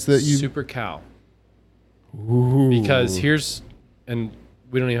guys that you. Super Cow. Ooh. Because and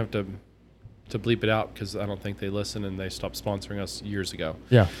we don't even have to bleep it out because I don't think they listen and they stopped sponsoring us years ago.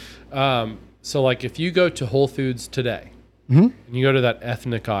 Yeah. So like if you go to Whole Foods today Mm-hmm. and you go to that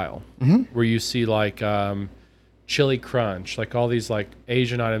ethnic aisle where you see like chili crunch, like all these like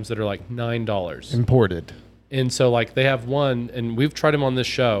Asian items that are like $9. Imported. And so like they have one, and we've tried them on this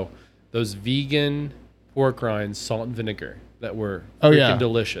show, those vegan pork rinds, salt and vinegar that were freaking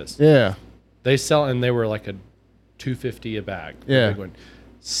delicious. Yeah. They sell, and they were like a $2.50 a bag. the Yeah. big one.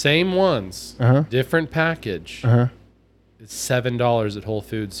 Same ones, different package. It's $7 at Whole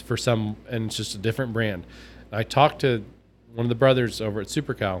Foods for some, and it's just a different brand. And I talked to one of the brothers over at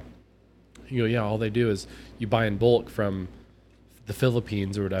Super Cow. You go, yeah, all they do is you buy in bulk from the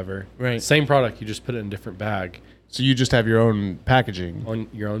Philippines or whatever. Right. Same product, you just put it in a different bag So you just have your own packaging on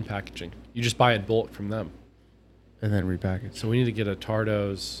your own packaging. You just buy it bulk from them. and then repackage. So we need to get a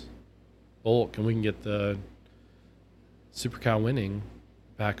Tardos bulk, and we can get the Super Cow winning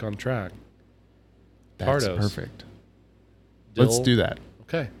back on track. That's Tardos. perfect. Let's Dill. do that.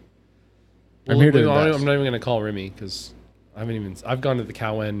 Okay. I'm here to I'm not invest. even going to call Remy because I've gone to the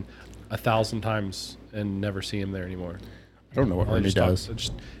Cow Inn 1,000 times and never see him there anymore. I don't know what Well, I Remy just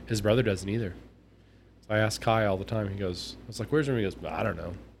does. his brother doesn't either. So I ask Kai all the time. He goes, I was like, where's Remy? He goes, I don't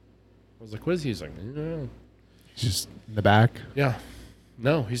know. I was like, what is he? He's like, I don't know. He's just in the back. Yeah.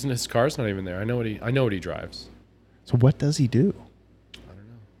 No, his car's not even there. I know what he drives. So what does he do? I don't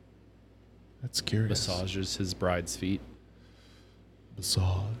know. That's curious. Massages his bride's feet.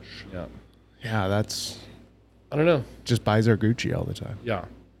 Massage. Yeah. Yeah, that's I don't know. just buys our Gucci all the time. Yeah.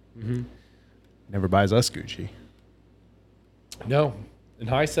 Mm-hmm. Never buys us Gucci. No. And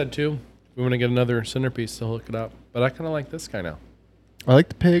Hai said too, if we want to get another centerpiece to hook it up. But I kind of like this guy now. I like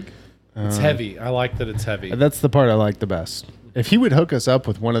the pig. It's heavy. I like that it's heavy. That's the part I like the best. If he would hook us up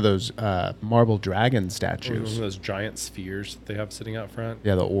with one of those marble dragon One statues. of those giant spheres that they have sitting out front.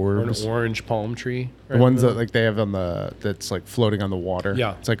 Yeah, the Or an orbs. orange palm tree. The ones that like they have on that's like floating on the water.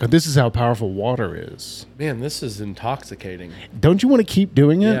 Yeah. It's like, oh, this is how powerful water is. Man, this is intoxicating. Don't you want to keep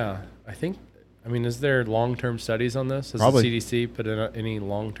doing it? Yeah. I mean, is there long-term studies on this? Has Probably. the CDC put in any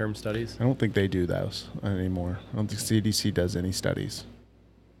long-term studies? I don't think they do those anymore. I don't think CDC does any studies.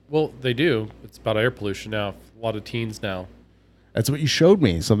 Well, they do. It's about air pollution now. A lot of teens now. That's what you showed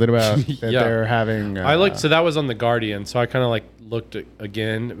me. Something about that Yeah. they're having. I looked, so that was on The Guardian. So I kind of like looked at,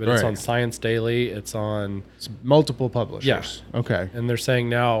 again, but it's Right. on Science Daily. It's on, it's multiple publishers. Yeah. Okay. and they're saying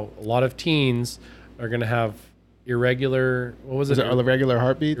now a lot of teens are going to have irregular, what was Is it? it irregular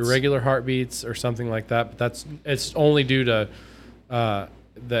heartbeats? Irregular heartbeats or something like that. But it's only due to the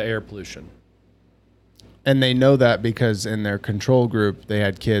air pollution. And they know that because in their control group, they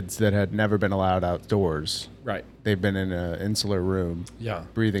had kids that had never been allowed outdoors. Right. They've been in an insular room, Yeah.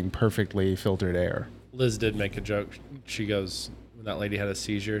 breathing perfectly filtered air. Liz did make a joke. She goes, when that lady had a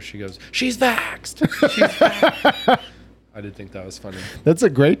seizure, she goes, she's vaxxed. She's vaxxed. I did think that was funny. That's a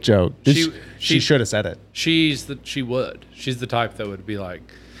great joke. She should have said it. She's the type that would be like,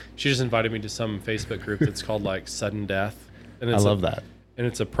 she just invited me to some Facebook group that's called like Sudden Death. And I love that. And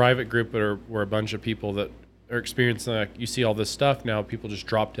it's a private group where a bunch of people that are experiencing, like, you see all this stuff now, people just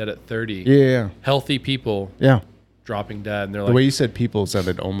drop dead at 30. Yeah. Healthy people Yeah. dropping dead. And they're The like, way you said people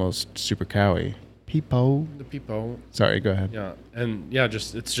sounded almost super cowy. People. the people. Sorry, go ahead. Yeah. And yeah,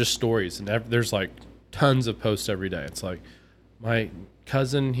 it's just stories. And there's like tons of posts every day. It's like, my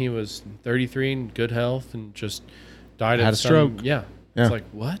cousin, he was 33 in good health and just died Had of a stroke. Yeah. Yeah. It's like,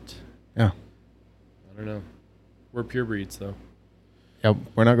 what? Yeah. I don't know. We're pure breeds, though. Yeah,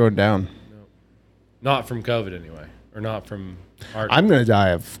 we're not going down. Not from COVID, anyway. Or not from our... I'm going to die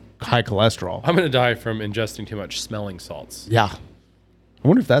of high cholesterol. I'm going to die from ingesting too much smelling salts. Yeah. I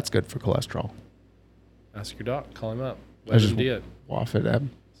wonder if that's good for cholesterol. Ask your doc. Call him up. I just WebMD it. waff it, Eb.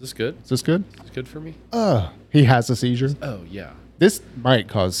 Is this good? Is this good? Is this good for me? He has a seizure. Oh, yeah. This might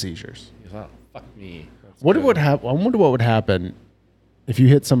cause seizures. He's like, fuck me. That's What good. would happen? I wonder what would happen if you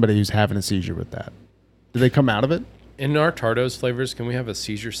hit somebody who's having a seizure with that. Do they come out of it? In our Tardos flavors, can we have a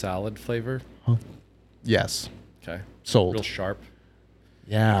Caesar salad flavor? Yes. Okay. Sold. Real sharp.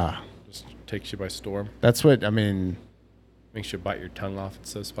 Yeah. Just takes you by storm. That's what, I mean, Makes you bite your tongue off. It's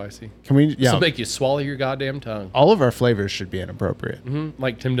so spicy. can we, yeah. It'll make you swallow your goddamn tongue. All of our flavors should be inappropriate.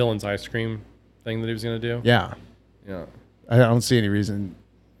 Like Tim Dillon's ice cream thing that he was going to do. Yeah. Yeah. I don't see any reason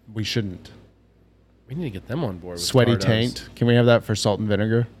we shouldn't. We need to get them on board. With Sweaty Tardos. taint. Can we have that for salt and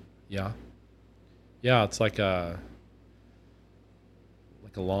vinegar? Yeah. Yeah, it's like a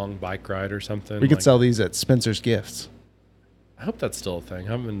long bike ride or something. We could like- sell these at Spencer's Gifts. I hope that's still a thing.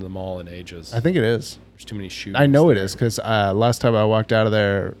 I haven't been to the mall in ages. I think it is. There's too many shoes. I know it there. is because last time I walked out of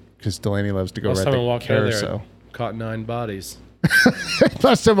there, because Delaney loves to go Last right time I to walked out of there, carousel. I caught 9 bodies.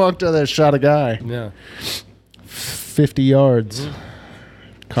 Last time I walked out of there, shot a guy Yeah. 50 yards.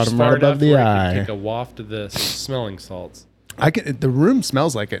 Caught Just him far right above enough the where I could eye. take a waft of this smelling salts. The room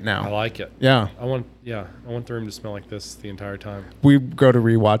smells like it I now. like it. Yeah. I want the room to smell like this the entire time. We go to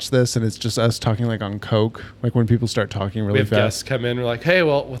rewatch this and it's just us talking like on coke. Like when people start talking We really have guests fast. come in. We're like, hey,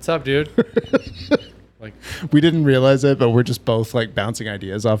 well, what's up, dude? Like, We didn't realize it, but we're just both like bouncing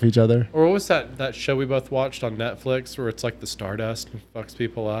ideas off each other. or what was that show we both watched on Netflix where it's like the Stardust and fucks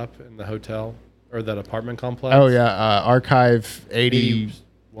people up in the hotel or that apartment complex? Oh yeah, Archive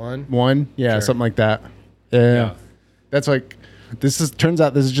 81. 81. Yeah, Sure. something like that. Yeah. Yeah. That's like turns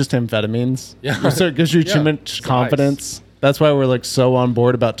out this is just amphetamines. Yeah. So it gives you too Yeah, much it's confidence. That's why we're like so on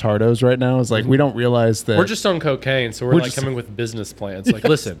board about Tardos right now. Is like we don't realize that We're just on cocaine, so we're like just- coming with business plans. Like,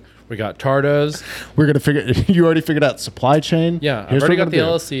 listen, we got Tardos. we're gonna figure. You already figured out supply chain. Yeah, Here's I've already what got the we're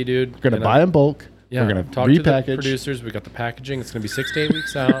gonna do. LLC, dude. We're gonna And buy in bulk. Yeah, We're gonna talk to the repackage. producers. We got the packaging. It's gonna be 6 to 8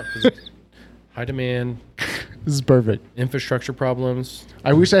 weeks out. 'Cause high demand, This is perfect. infrastructure problems.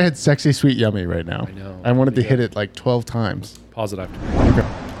 I wish I had sexy sweet yummy right now. I know. I wanted to Me hit too. it like 12 times. Pause it after.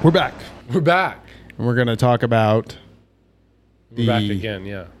 We're back, We're back. and we're gonna talk about We're back the again.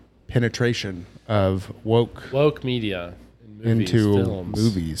 Yeah. penetration of Woke media in movies, into films.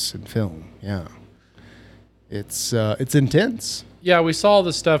 movies and film. Yeah, it's intense. Yeah, we saw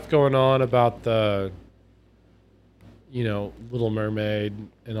the stuff going on about the, Little Mermaid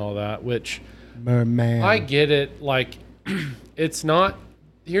and all that, which Merman. I get it. Like, it's not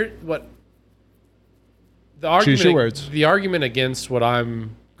here. What the argument? Choose your words. The argument against what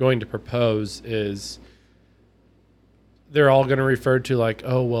I'm going to propose is they're all going to refer to like,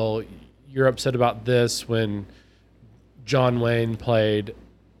 oh well, you're upset about this when John Wayne played,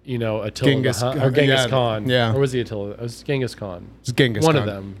 Attila Genghis the Hun, Khan. or Genghis Yeah, Khan, yeah. or was he Attila? It was Genghis Khan. It's Genghis One Khan.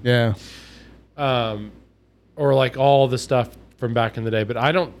 of them. Yeah. Or like all the stuff from back in the day. But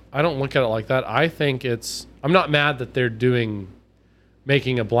I don't look at it like that. I think I'm not mad that they're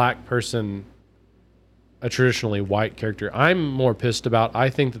making a black person a traditionally white character. I'm more pissed about, I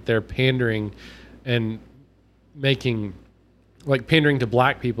think that they're pandering and pandering to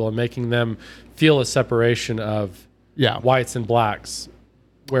black people and making them feel a separation of Yeah. whites and blacks.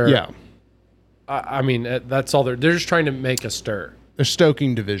 Where, Yeah. I mean, that's all they're just trying to make a stir. They're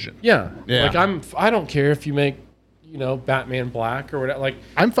stoking division. Yeah. Yeah. Like I don't care if you make, Batman black or whatever. Like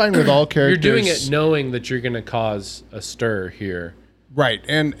I'm fine with all characters. you're doing it knowing that you're going to cause a stir here. Right,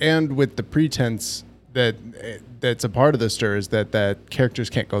 and with the pretense that that's a part of the stir is that characters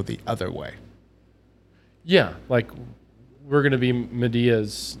can't go the other way. Yeah. Like we're going to be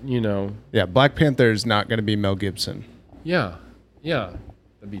Medea's, Yeah, Black Panther's not going to be Mel Gibson. Yeah. Yeah.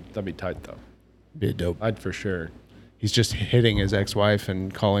 That'd be tight though. Be dope. I'd for sure. He's just hitting his ex-wife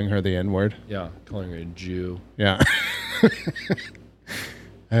and calling her the N-word. Yeah. Calling her a Jew. Yeah.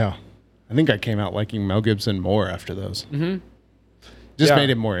 Yeah. I think I came out liking Mel Gibson more after those. Mm-hmm. Just Yeah. made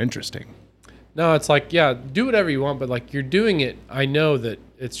it more interesting. No, it's like, yeah, do whatever you want, but like you're doing it. I know that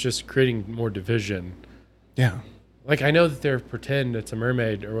it's just creating more division. Yeah. Like I know that they're pretend it's a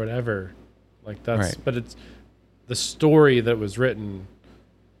mermaid or whatever. Like that's, Right. but it's the story that was written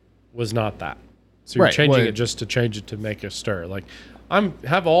was not that. So you're Right, changing well, it just to change it to make a stir. Like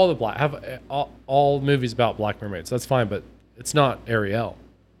have all movies about black mermaids. That's fine, but it's not Ariel.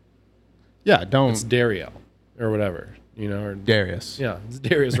 Yeah, don't It's Dariel or whatever, or Darius. yeah, it's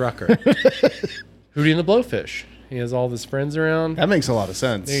Darius Rucker. Hootie and the Blowfish. He has all of his friends around. That makes a lot of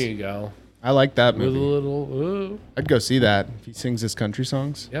sense. There you go. I like that With a movie. little, ooh. I'd go see that if he sings his country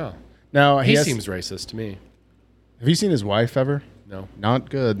songs. Yeah. Now He has- seems racist to me. Have you seen his wife ever? No. Not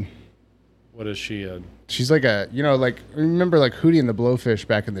good. What is she? She's like remember like Hootie and the Blowfish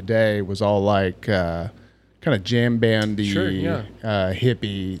back in the day was all like kind of jam bandy, Sure, yeah.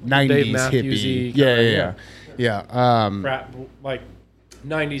 hippie, 90s Dave Matthews-y hippie. Yeah, kinda, yeah. frat, like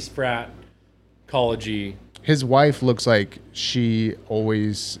 90s frat, collegey. His wife looks like she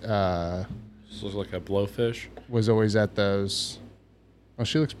always This looks like a blowfish. was always at those. Oh,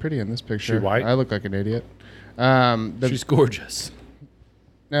 she looks pretty in this picture. white? I look like an idiot. She's gorgeous.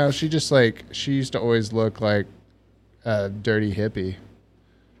 No, she just she used to always look like a dirty hippie.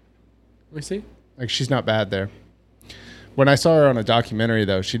 Let me see. Like she's not bad there. When I saw her on a documentary,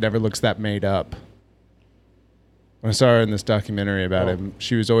 though, she never looks that made up. When I saw her in this documentary about him,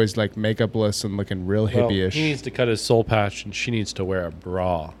 she was always like makeupless and looking real Well, hippie-ish. he needs to cut his soul patch, and she needs to wear a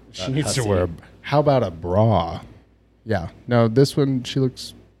bra. She That needs to hussy. wear. How about a bra? Yeah. No, this one she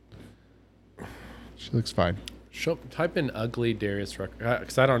looks. She looks fine. Type in ugly Darius Rucker,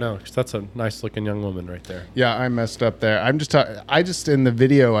 because I don't know, because that's a nice looking young woman right there. Yeah, I messed up there. I'm just. I just in the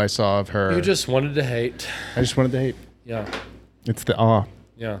video I saw of her. You just wanted to hate. I just wanted to hate. Yeah, It's the awe,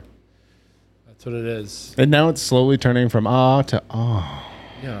 yeah. That's what it is. and now it's slowly turning from ah to ah.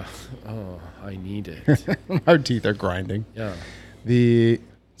 Yeah. Oh, I need it. Our teeth are grinding. Yeah.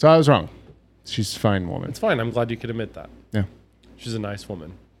 So I was wrong. She's a fine woman. It's fine. I'm glad you could admit that. Yeah. She's a nice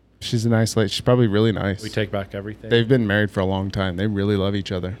woman. She's a nice lady. She's probably really nice. We take back everything. They've been married for a long time. They really love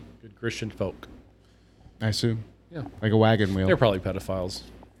each other. Good Christian folk. I assume. Yeah. Like a wagon wheel. They're probably pedophiles.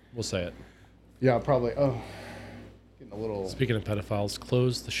 We'll say it. Yeah, probably. Oh. Getting a little. Speaking of pedophiles,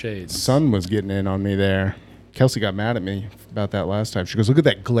 close the shades. Sun was getting in on me there. Kelsey got mad at me about that last time. She goes, look at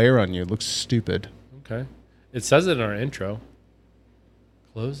that glare on you. It looks stupid. Okay. It says it in our intro.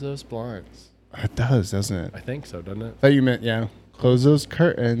 Close those blinds. It does, doesn't it? I think so, doesn't it? I thought you meant, yeah. Close those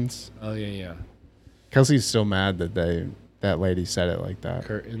curtains. Oh yeah. Kelsey's still mad that that lady said it like that.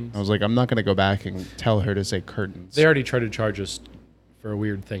 Curtains. I was like, I'm not going to go back and tell her to say curtains. They already tried to charge us for a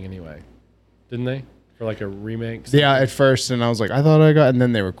weird thing anyway, didn't they? For like a remake. Yeah, at first, and I was like, I thought I got, and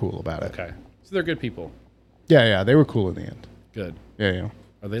then they were cool about it. Okay, so they're good people. Yeah, they were cool in the end. Good. Yeah.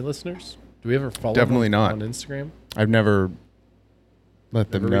 Are they listeners? Do we ever follow Definitely them not. on Instagram? I've never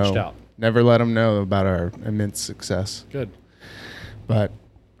let them Never know. reached out. Never let them know about our immense success. Good. But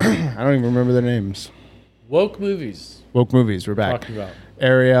I don't even remember their names. Woke movies. Woke movies, we're back. Talking about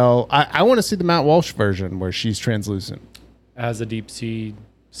Ariel. I want to see the Matt Walsh version where she's translucent. as a deep sea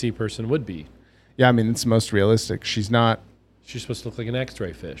person would be. Yeah, I mean, it's the most realistic. She's not. She's supposed to look like an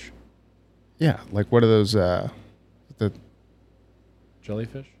X-ray fish. Yeah, like what are those?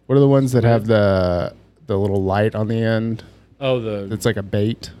 Jellyfish. What are the ones that have the little light on the end? Oh, It's like a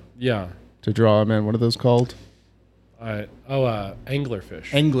bait yeah. to draw them in. What are those called? Anglerfish.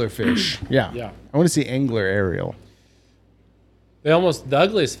 Anglerfish. Yeah. Yeah. I want to see angler Ariel. The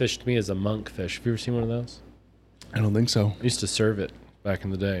ugliest fish to me is a monkfish. Have you ever seen one of those? I don't think so. I used to serve it back in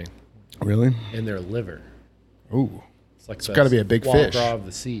the day Really? in their liver. Ooh. It's like It's gotta be a big foie fish. gras of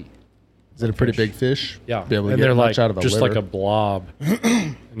the sea. Is it a pretty big fish? Yeah, Be able to and get they're much like out of a just liver. like a blob,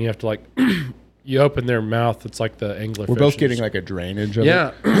 and you have to like you open their mouth. It's like the anglerfish. We're both and getting just- like a drainage of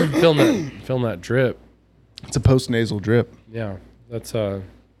yeah, it. film that drip. It's a post-nasal drip. Yeah, that's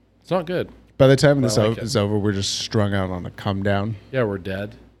it's not good. By the time this like is over, we're just strung out on a come down. Yeah, we're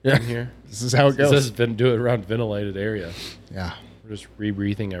dead Yeah. in here. This is how it This goes. has been doing around ventilated area. Yeah. We're just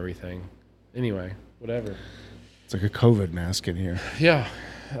rebreathing everything. Anyway, whatever. It's like a COVID mask in here. Yeah.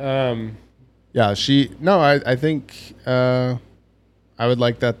 Yeah, I think I would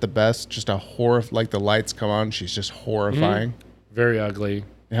like that the best. Just a horror, like the lights come on, she's just horrifying. Very ugly.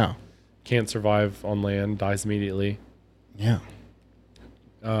 Yeah. Can't survive on land. Dies immediately. Yeah.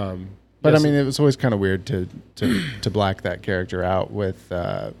 But yes, I mean, it was always kind of weird to black that character out with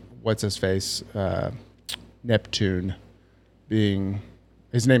what's his face, Neptune, being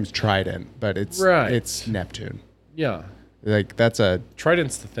his name's Trident, but it's Neptune. yeah. Like that's a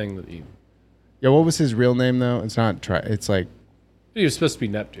Trident's the thing that you. yeah. What was his real name though? It's not It's like, He was supposed to be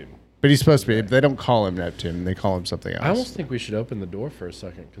Neptune. but he's supposed to be. They don't call him Neptune. They call him something else. I almost think we should open the door for a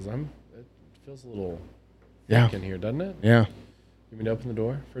second because it feels a little Yeah. thick in here, doesn't it? Yeah. You mean to open the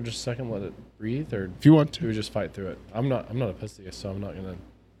door for just a second, let it breathe, or If you want do we to, just fight through it? I'm not a pussy, so I'm not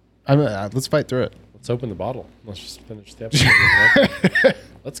gonna. let's fight through it. Let's open the bottle. Let's just finish the episode.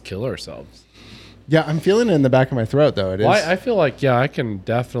 Let's kill ourselves. Yeah, I'm feeling it in the back of my throat though. It is. Well, I feel like I can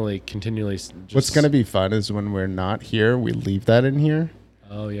definitely continually. What's gonna be fun is when we're not here, we leave that in here,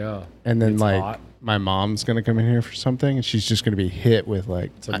 Oh yeah. and then It's like hot. my mom's gonna come in here for something, and she's just gonna be hit with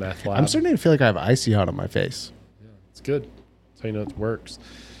like. It's a meth I'm lab. starting to feel like I have icy hot on my face. It's good. That's how you know it works.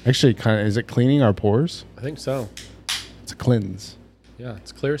 Actually, kind of. Is it cleaning our pores? I think so. It's a cleanse. Yeah,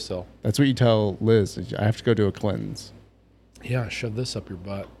 it's clear still. That's what you tell Liz. I have to go do a cleanse. Yeah, shove this up your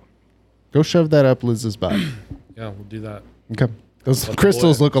butt. Go shove that up Liz's butt. Yeah, we'll do that. Okay. Those Let the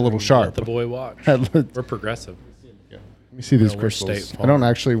crystals boy- look a little Let sharp. the boy watch. Let We're progressive. me see these we're crystals. State I don't Farm.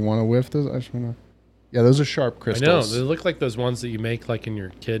 actually want to whiff those. I just want to. Yeah, those are sharp I know. crystals. They look like those ones that you make like in your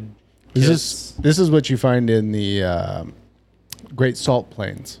kid. This is what you find in the Great Salt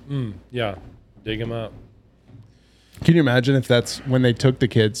Plains. Yeah. Dig them up. Can you imagine if that's when they took the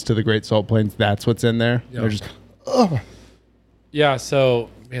kids to the Great Salt Plains? That's what's in there. Yeah. They're just, oh, Yeah. So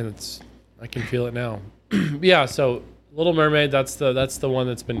man, I can feel it now. Yeah. So Little Mermaid. That's the one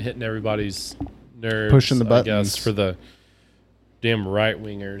that's been hitting everybody's nerves. Pushing the I guess buttons. for the damn right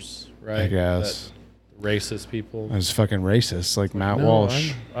wingers, right? I guess. That racist people. I was fucking racist, like Matt No,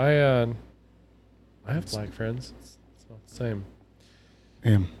 Walsh. I have black friends. It's not the same.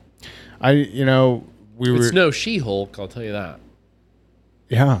 Damn. We were. It's no She-Hulk, I'll tell you that.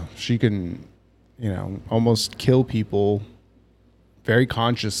 Yeah, she can, almost kill people very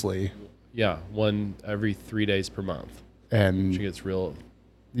consciously, Yeah, one every 3 days per month. and She gets real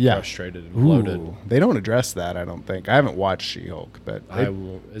yeah, frustrated and bloated. Ooh, they don't address that. I don't think. I haven't watched She-Hulk, but I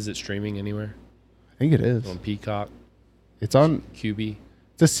Is it streaming anywhere? think it is. On Peacock, It's on. QB,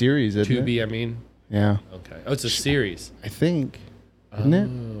 It's a series, isn't it? Tubi, I mean. Yeah, Okay. Oh, it's a series. I think. Isn't it?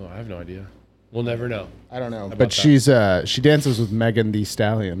 Oh, I have no idea. We'll never know. I don't know, about but that? she dances with Megan Thee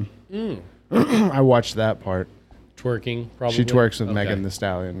Stallion. I watched that part. Twerking, probably. She twerks with Okay. Megan Thee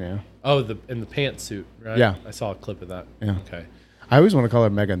Stallion. Yeah, Oh, in the pantsuit, right? Yeah. I saw a clip of that. Yeah. Okay. I always want to call her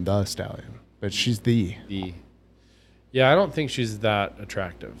Megan the Stallion, but she's the Yeah, I don't think she's that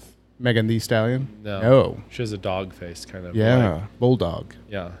attractive. Megan Thee Stallion. No. No. She has a dog face, kind of. Yeah, like- bulldog.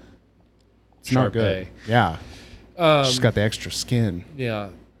 yeah. It's not good. Yeah. She's got the extra skin. Yeah.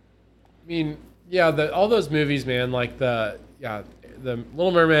 I mean, yeah, all those movies, man, like the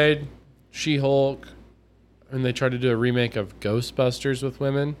Little Mermaid, She-Hulk, and they tried to do a remake of Ghostbusters with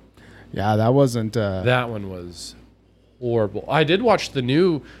women. Yeah, that wasn't... that one was horrible. I did watch the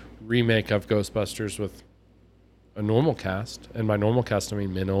new remake of Ghostbusters with a normal cast. And by normal cast, I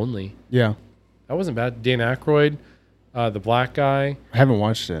mean men only. Yeah. That wasn't bad. Dan Aykroyd, the black guy. I haven't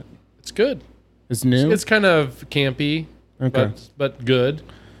watched it. It's good. It's new? It's kind of campy, Okay. but good.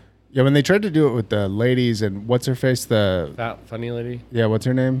 Yeah, when they tried to do it with the ladies and what's her face? The Fat, funny lady. Yeah, what's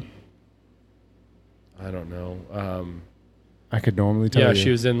her name? I don't know. I could normally tell you. Yeah, she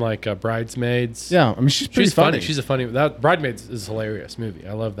was in like Bridesmaids. Yeah, I mean, she's pretty She's funny. She's a funny. That Bridesmaids is a hilarious movie.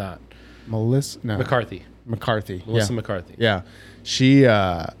 I love that. Melissa? No. McCarthy. Melissa Yeah. McCarthy. Yeah. She,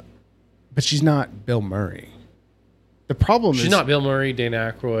 but she's not Bill Murray. The problem is... She's not Bill Murray, Dan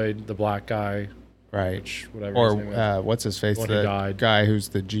Aykroyd, the black guy. Right. Whatever his name Or is. what's his face? One who The died. guy who's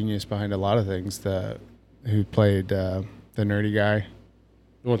the genius behind a lot of things. Who played the nerdy guy.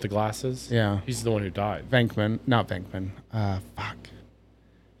 The one with the glasses? Yeah. He's the one who died. Not Venkman. Fuck.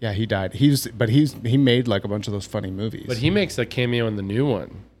 Yeah, he died. He made like a bunch of those funny movies. But he makes a cameo in the new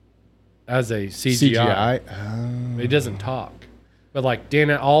one as a CGI. He doesn't talk. But like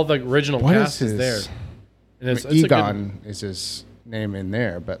all the original What cast is is there. his- And it's Egon is his name in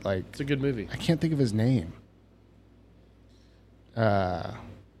there, but like it's a good movie. I can't think of his name. But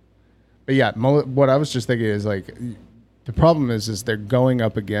yeah, what I was just thinking is like the problem is they're going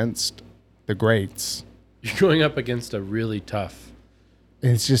up against the greats. You're going up against a really tough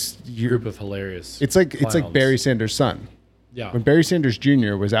It's just group of hilarious. It's like clowns. Barry Sanders' son. Yeah. When Barry Sanders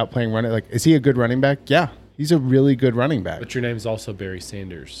Jr. was out playing running, like, is he a good running back? Yeah, he's a really good running back. But your name's also Barry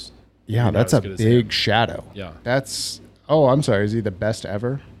Sanders. Yeah, You're not that's a as good as big him. shadow. Yeah. That's. Oh, I'm sorry. Is he the best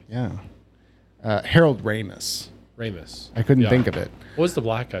ever? Yeah. Harold Ramis. I couldn't Yeah. think of it. What was the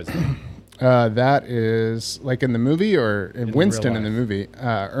black guy's name? That is like in the movie or in Winston real in the life. movie.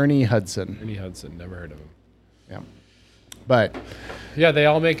 Ernie Hudson. Ernie Hudson. Never heard of him. Yeah. But Yeah, they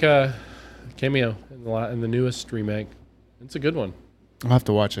all make a cameo in the newest remake. It's a good one. I'll have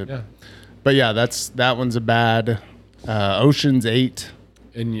to watch it. Yeah. But yeah, that one's a bad. Ocean's 8.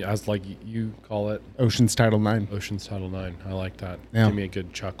 And as like you call it, Ocean's Title 9. Ocean's Title 9. I like that. Yeah. Give me a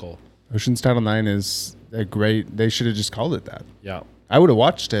good chuckle. Ocean's Title 9 is a great. They should have just called it that. Yeah. I would have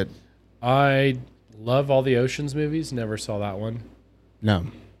watched it. I love all the Oceans movies. Never saw that one. No.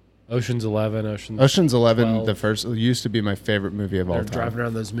 Ocean's 11, Ocean's 11, 12. the first, used to be my favorite movie of all They're time. driving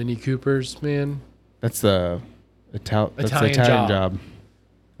around those Mini Coopers, man. That's the Italian Italian job.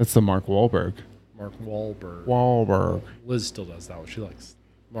 That's the Mark Wahlberg. Mark Wahlberg. Wahlberg. Liz still does that one. She likes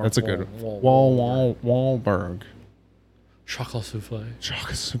Mark That's a good Wahlberg. Wahlberg. Chocolate souffle.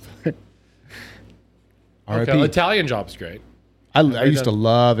 Chocolate souffle. Okay, R.I.P. Italian Job's great. I used to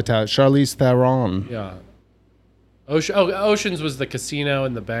love Italian. Charlize Theron. Yeah. Oceans was the casino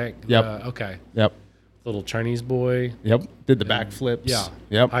and the bank. Yep. Okay. Yep. Little Chinese boy. Yep. Did the backflips. Yeah.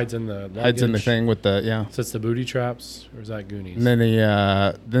 Yep. Hides in the luggage. Hides in the thing with the yeah. Sets the booty traps. Or is that Goonies? And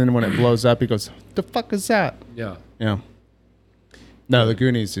then then when it blows up, he goes, "The fuck is that?" Yeah. Yeah. No, the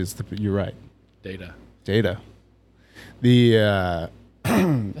Goonies is you're right. Data. The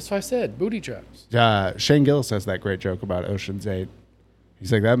That's why I said booty traps. Shane Gillis has that great joke about Ocean's 8.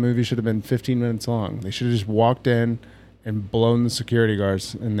 He's like, that movie should have been 15 minutes long. They should have just walked in and blown the security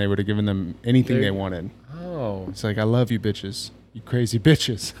guards, and they would have given them anything they wanted. Oh. It's like, I love you bitches. You crazy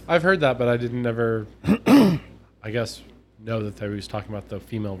bitches. I've heard that, but I didn't ever, I guess, know that they was talking about the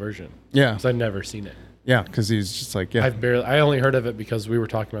female version. Yeah. Because I'd never seen it. Yeah, because he's just like, yeah. I only heard of it because we were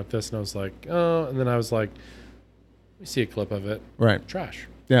talking about this, and I was like, oh, and then I was like, let me see a clip of it. Right. Trash.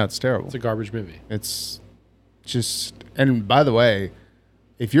 Yeah, it's terrible. It's a garbage movie. It's just, and by the way,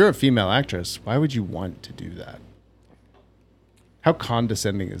 if you're a female actress, why would you want to do that? How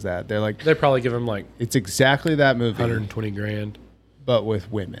condescending is that? They're like, They probably give him like it's exactly that movie, 120 grand. but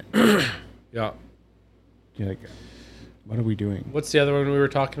with women. Yeah. You're like, what are we doing? What's the other one we were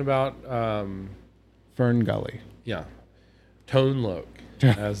talking about? Fern Gully. Yeah. Tone Loc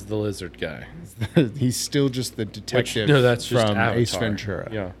as the lizard guy. He's still just the detective No, that's just from Avatar. Ace Ventura.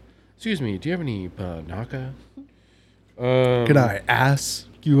 Yeah. Excuse me, do you have any Naka? Can I ask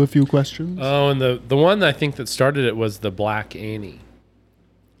you a few questions? Oh, and the one I think that started it was the Black Annie.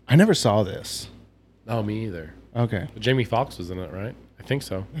 I never saw this. Oh, me either. Okay. But Jamie Foxx was in it, right? I think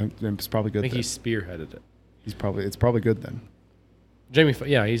so. It's probably I good. think then. he spearheaded it. It's probably good then.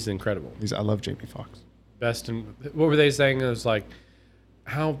 Yeah, he's incredible. I love Jamie Foxx. Best in what were they saying? It was like,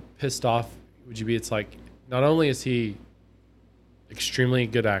 how pissed off would you be? It's like not only is he extremely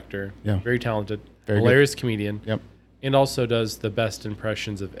good actor, Yeah. very talented, Very good. hilarious comedian, Yep. and also does the best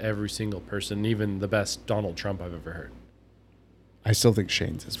impressions of every single person, even the best Donald Trump I've ever heard. I still think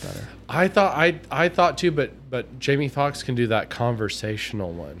Shane's is better. I thought too, but Jamie Foxx can do that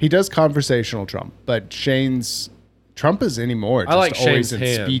conversational one. He does conversational Trump, but Shane's Trump is anymore. I like just always Shane's in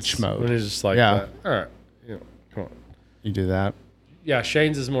hands speech mode. when it's just like Yeah. that. All right, come on. You do that. Yeah,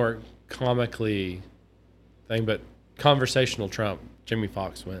 Shane's is more comically thing, but conversational Trump, Jamie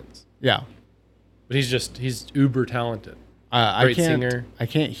Foxx wins. Yeah. But he's uber talented. I Great can't. singer. I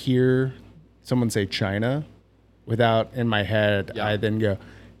can't hear someone say China without in my head. Yeah. I then go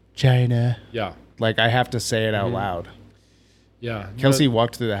China. Yeah, Like I have to say it out Mm-hmm. loud. yeah. Kelsey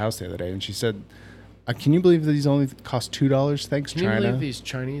walked through the house the other day and she said, "Can you believe that these only cost $2? Thanks, Can you China." believe these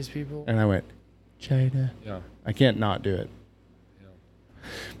Chinese people? And I went, China. Yeah. I can't not do it. Yeah.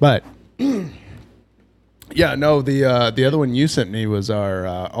 But yeah, no. The other one you sent me was our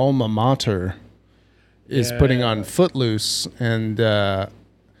alma mater is putting on Yeah. Footloose and Yeah,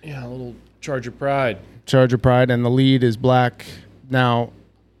 a little Charge of Pride. Charger Pride, and the lead is black. Now,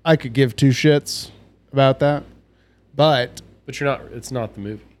 I could give two shits about that, but But you're not. It's not the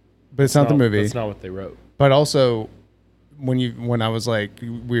movie. it's not the movie. That's not what they wrote. But also, when I was like,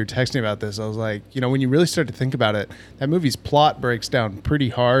 we were texting about this, I was like, when you really start to think about it, that movie's plot breaks down pretty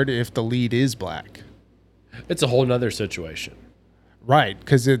hard if the lead is black. It's a whole nother situation. Right,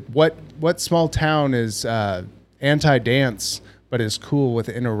 because what small town is anti-dance but is cool with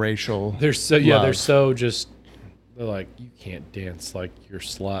interracial? They're love? They're like, you can't dance like you're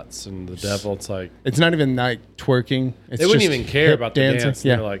sluts and the devil. It's like It's not even like twerking. It's they wouldn't just even care hip about the dancing. dance.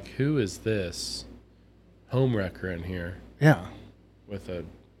 Yeah, They're like, who is this homewrecker in here yeah, with a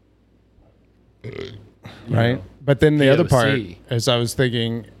right. know, But then the other part, POC. as I was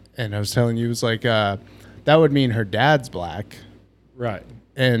thinking, and I was telling you, was like that would mean her dad's black, right,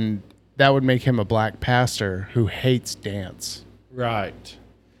 and that would make him a black pastor who hates dance. right,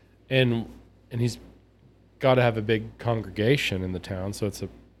 and he's got to have a big congregation in the town, so it's a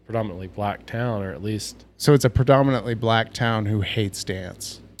predominantly black town, or at least So it's a predominantly black town who hates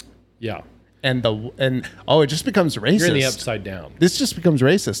dance. yeah. And it just becomes racist. You're in the upside down. This just becomes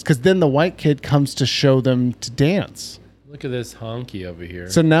racist because then the white kid comes to show them to dance. Look at this honky over here.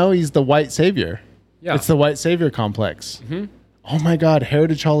 So now he's the white savior. yeah, It's the white savior complex. Oh my God,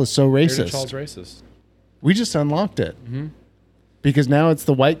 Heritage Hall is so racist. Heritage Hall's racist. We just unlocked it. Because now it's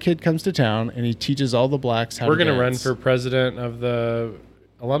the white kid comes to town and he teaches all the blacks how We're to gonna run dance. for president of the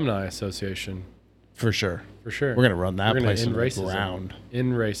alumni association For sure. for sure. We're going to run that We're gonna place end into the racism. ground.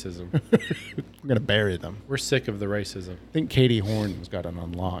 In racism. We're going to bury them. We're sick of the racism. I think Katie Horn's got an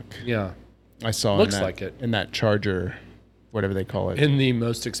unlock. Yeah. I saw Looks in that, like it. in that Charger, whatever they call it. In the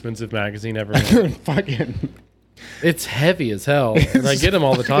most expensive magazine ever made. Fucking. It's heavy as hell. And I get them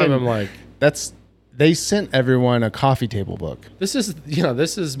all the time. I'm like, They sent everyone a coffee table book. this is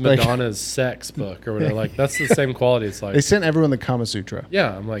Madonna's sex book or whatever. Like, that's the same quality. It's like, They sent everyone the Kama Sutra.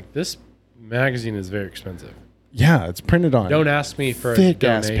 yeah, I'm like, this magazine is very expensive. Yeah, it's printed on Don't ask me for thick a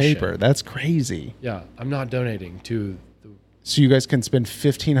ass donation. paper. That's crazy. Yeah, I'm not donating to the. So you guys can spend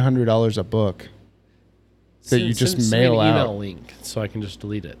 $1,500 a book that you just send me mail an email out. link so I can just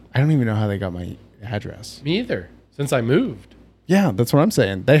delete it. I don't even know how they got my address. Me either. Since I moved, Yeah, that's what I'm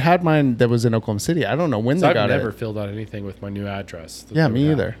saying. They had mine that was in Oklahoma City. I don't know when so they I've got never it. filled out anything with my new address. that Yeah, they me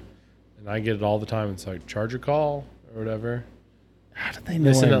have. either. And I get it all the time. It's like charge a call or whatever. How did they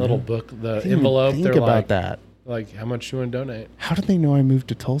know? They send I that little moved? book, I the didn't even envelope. Think They're about like, that. like, how much you want to donate? How did they know I moved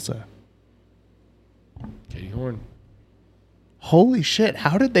to Tulsa? Katie Horn. Holy shit!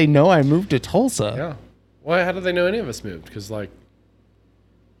 How did they know I moved to Tulsa? Yeah. Well, how did they know any of us moved? Because like,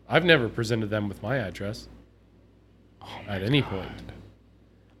 I've never presented them with my address at any point.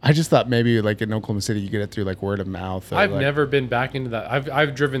 I just thought maybe like in Oklahoma City you get it through like word of mouth. Or I've like- never been back into that.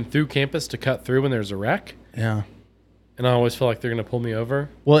 I've driven through campus to cut through when there's a wreck, Yeah. and I always feel like they're gonna pull me over.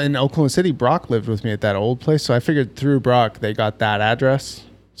 Well, in Oklahoma City, Brock lived with me at that old place, so I figured through Brock they got that address,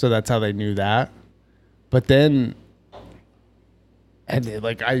 so that's how they knew that. But then, and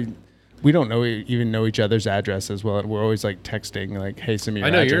like we don't even know each other's addresses. Well, we're always like texting, like, "Hey, send me your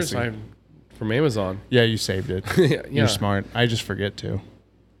I know address." yours. I'm from Amazon. Yeah, you saved it. Yeah. You're smart. I just forget to.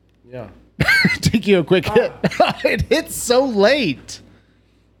 Yeah. Take you a quick hit. It hits so late,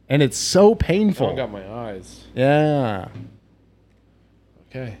 and it's so I painful. don't got my eyes. Yeah,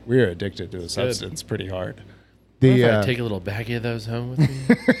 Okay. we're addicted to a good. substance pretty hard. What The if I take a little baggie of those home with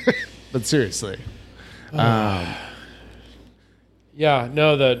me? but seriously, Yeah,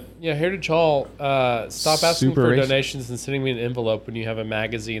 no, Heritage Hall, stop asking Super for racist. donations and sending me an envelope when you have a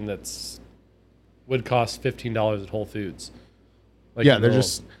magazine would cost $15 at Whole Foods. Like Yeah, in they're the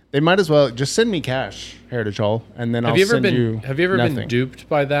just. They might as well just send me cash, Heritage Hall, and then Have I'll you ever send been you. Have you ever nothing. been duped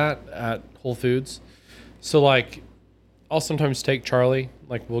by that at Whole Foods? So like, I'll sometimes take Charlie.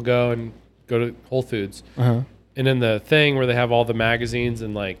 Like we'll go to Whole Foods, Uh-huh. and in the thing where they have all the magazines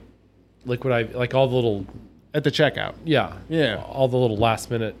and like liquid IV, like all the little At the checkout. Yeah. all the little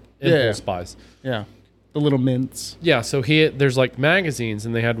last minute Yeah. impulse buys. Yeah. The little mints. Yeah, so there's like magazines,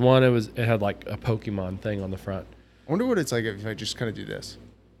 and they had one. It had like a Pokemon thing on the front. I wonder what it's like if I just kind of do this.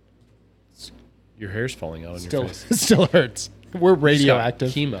 Your hair's falling out on Still, your face. it still hurts. We're You just got radioactive.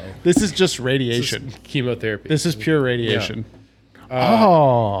 chemo. This is just This is radiation. chemotherapy. This is pure radiation.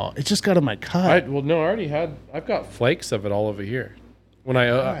 Oh, it just got on my cut. I've got flakes of it all over here. When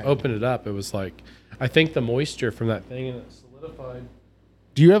I opened it up, it was like, I think the moisture from that thing and it solidified.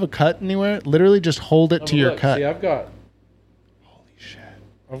 Do you have a cut anywhere? Literally just hold it to your cut. See, I've got Holy shit.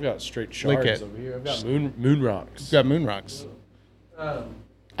 I've got straight Lick shards it. over here. I've got moon rocks. You got moon rocks.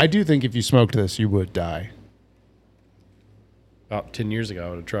 I do think if you smoked this, you would die. About 10 years ago, I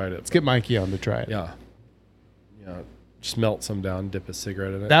would have tried it. Let's get Mikey on to try it. Yeah. Just melt some down, dip a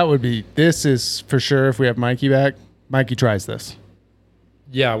cigarette in it. That would be, this is for sure if we have Mikey back, Mikey tries this.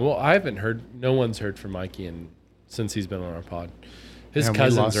 Yeah, well, I haven't heard. No one's heard from Mikey since he's been on our pod. His Man, we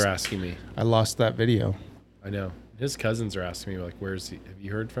cousins lost- are asking me. I lost that video. I know. His cousins are asking me, like, where's he? Have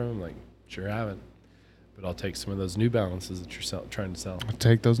you heard from him? Like, sure haven't. But I'll take some of those New Balances that you're trying to sell. I'll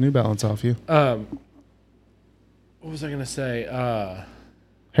take those New Balance off you. What was I going to say?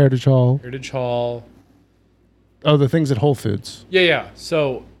 Heritage Hall. Heritage Hall. Oh, the things at Whole Foods. Yeah.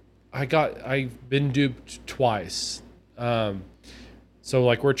 So I've been duped twice. So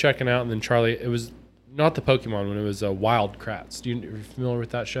like we're checking out, and then Charlie, it was not the Pokemon one, it was Wild Kratts. Are you familiar with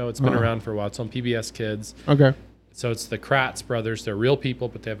that show? It's been around for a while. It's on PBS Kids. Okay. So it's the Kratts brothers. They're real people,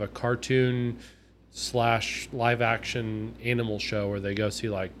 but they have a cartoon / live action animal show where they go see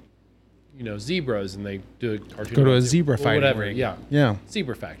like, zebras, and they do a cartoon. Go to about a zebra fighting whatever. ring. Yeah. Yeah.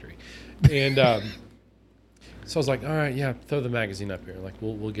 Zebra Factory. And so I was like, all right, yeah, throw the magazine up here. Like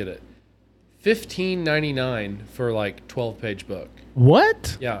we'll get it. $15.99 for like 12-page book.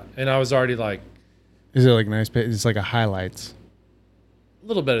 What? Yeah, and I was already like Is it like nice? It's like a highlights. a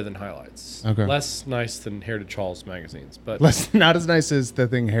little better than highlights. Okay. Less nice than Heritage Hall's magazines, but Not as nice as the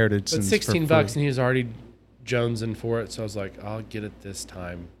thing Heritage. but sends for $16 free. and he was already jonesing for it. So I was like, I'll get it this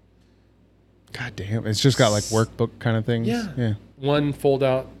time. God damn! It's just got like workbook kind of things. Yeah. Yeah. One fold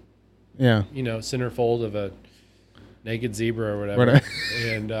out, Yeah. centerfold of a naked zebra or whatever. Whatever.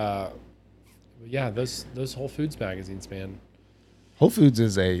 And yeah, those Whole Foods magazines, man. Whole Foods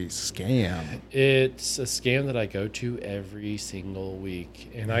is a scam. It's a scam that I go to every single week,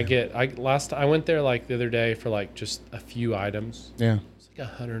 and I went there like the other day for like just a few items. Yeah. It's like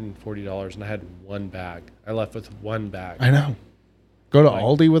 $140, and I had one bag. I left with one bag. I know. Go to Like-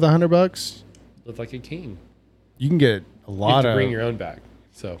 Aldi with $100. Lived like a king. You can get a You have lot to of. bring your own bag.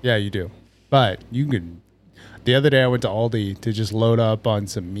 So Yeah, you do. But you can. The other day I went to Aldi to just load up on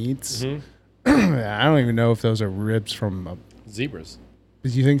some meats. Mhm. I don't even know if those are ribs from. zebras.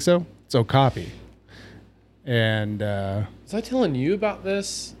 Did you think so? So copy. And Was I telling you about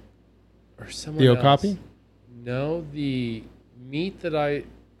this, or someone the else? Okapi? No, the meat that I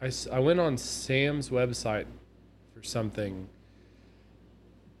went on Sam's website for something,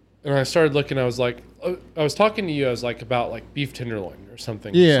 and I started looking. I was like, I was talking to you. I was like about like beef tenderloin or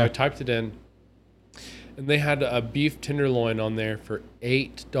something. Yeah. So I typed it in, and they had a beef tenderloin on there for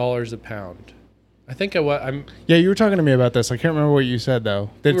 $8 a pound. I think I'm. Yeah, you were talking to me about this. I can't remember what you said though.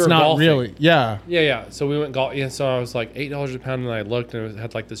 It's were not golfing. really. Yeah. Yeah. So we went golf. Yeah. So I was like $8 a pound, and I looked, and it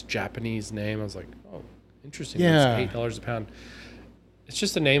had like this Japanese name. I was like, oh, interesting. Yeah. It's $8 a pound. It's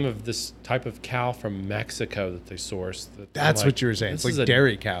just the name of this type of cow from Mexico that they source. That's what you were saying. It's this like is a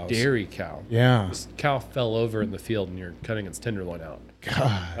dairy cows. Dairy cow. Yeah. This cow fell over in the field, and you're cutting its tenderloin out.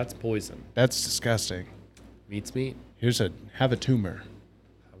 God, That's poison. that's disgusting. Meat's meat. Have a tumor.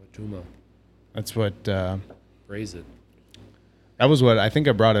 Hawatuma. That's what. That Braise it. was what I think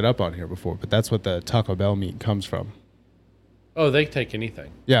I brought it up on here before. But that's what the Taco Bell meat comes from. Oh, they take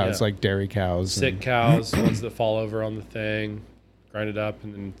anything. Yeah, it's like dairy cows. sick and- cows, ones that fall over on the thing, grind it up,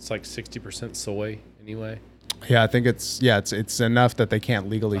 and then it's like 60% soy anyway. Yeah, I think it's enough that they can't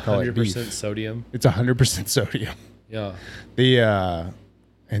legally call it 100% beef. sodium. It's 100% sodium. Yeah.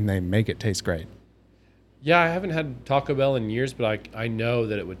 And they make it taste great. Yeah, I haven't had Taco Bell in years, but I know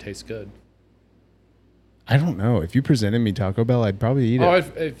that it would taste good. I don't know. If you presented me Taco Bell, I'd probably eat Oh,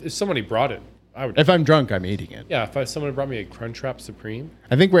 it. if somebody brought it, I would. If I'm drunk, I'm eating it. Yeah, if someone brought me a Crunchwrap Supreme.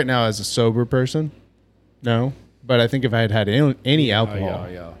 I think right now, as a sober person, no. But I think if I had any alcohol,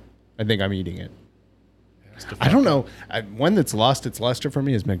 Yeah. I think I'm eating it. I don't know. One that's lost its luster for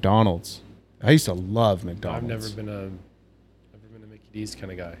me is McDonald's. I used to love McDonald's. I've never been a Mickey D's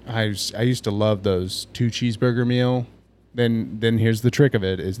kind of guy. I used to love those 2 cheeseburger meal. Then here's the trick of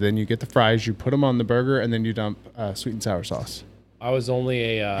it is then you get the fries, you put them on the burger, and then you dump sweet and sour sauce. I was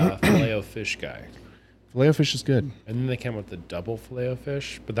only a Filet-O-Fish guy. Filet-O-Fish is good. And then they came with the double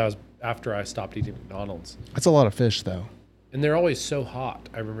Filet-O-Fish, but that was after I stopped eating McDonald's. That's a lot of fish, though. And they're always so hot.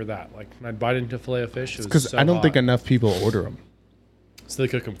 I remember that. Like when I'd bite into Filet-O-Fish, it was Because so I don't hot. think enough people order them. So they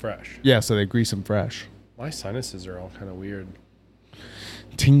cook them fresh. Yeah, so they grease them fresh. My sinuses are all kind of weird.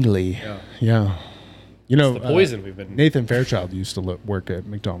 Tingly. Yeah. You know, It's the poison we've been. Nathan Fairchild used to work at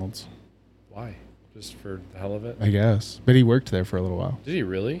McDonald's, Why? Just for the hell of it? I guess. But he worked there for a little while. Did he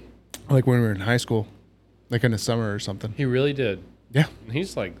really? Like when we were in high school, like in the summer or something. He really did. Yeah, And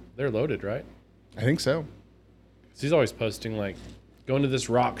he's like, they're loaded, right? I think so. 'Cause he's always posting like going to this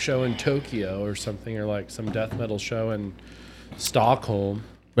rock show in Tokyo or something, or like some death metal show in Stockholm.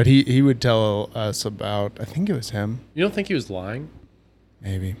 But he would tell us about, I think it was him, You don't think he was lying?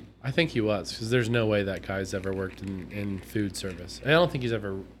 maybe. I think he was, because there's no way that guy's ever worked in food service. And I don't think he's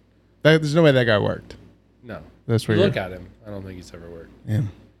ever. There's no way that guy worked. No. That's where You you're- look at him. I don't think he's ever worked. Yeah.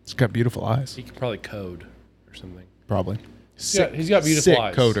 He's got beautiful eyes, He could probably code or something. probably. He's got beautiful sick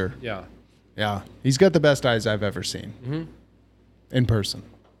eyes. coder. Yeah. Yeah. He's got the best eyes I've ever seen in person.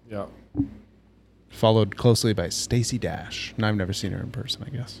 Yeah. Followed closely by Stacey Dash. And I've never seen her in person, I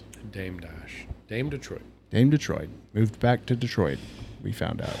guess. Dame Dash. Dame Detroit. Dame Detroit. Moved back to Detroit, we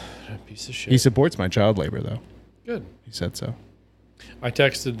found out. A piece of shit. He supports my child labor, though. Good. He said so. I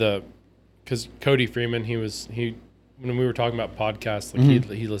texted because Cody Freeman, when we were talking about podcasts, like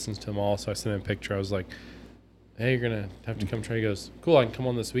he listens to them all. So I sent him a picture. I was like, "Hey, you're gonna have to come try." He goes, "Cool, I can come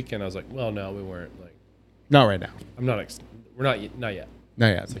on this weekend." I was like, "Well, no, we weren't. Like, Not right now. I'm not. We're not yet. Not yet.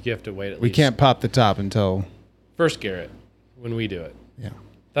 It's like you have to wait at We least. can't pop the top until, First Garrett when we do it. yeah.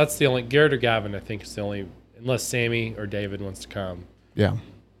 That's the only Garrett or Gavin. I think is the only, unless Sammy or David wants to come. Yeah.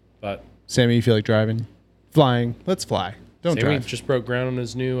 But Sammy, you feel like driving? Flying? Let's fly. Don't Sammy drive. just broke ground on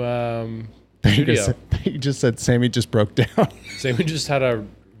his new You studio. just said Sammy just broke down. Sammy just had a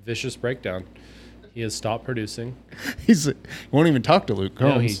vicious breakdown. He has stopped producing. He won't even talk to Luke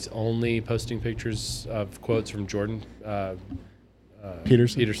Combs. No, he's only posting pictures of quotes from Jordan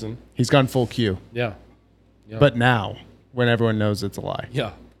Peterson. He's gone full Q. Yeah. But now, when everyone knows it's a lie.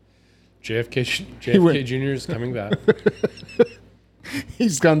 Yeah. JFK went- Jr. is coming back.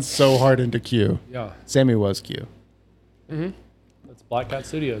 He's gone so hard into Q. Yeah. Sammy was Q. That's Black Cat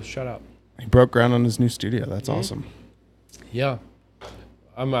Studios. Shut up. He broke ground on his new studio. That's awesome. Yeah.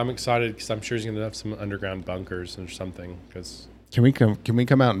 I'm excited because I'm sure he's going to have some underground bunkers or something. Because Can we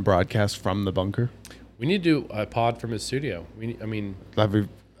come out and broadcast from the bunker? we need to do a pod from his studio.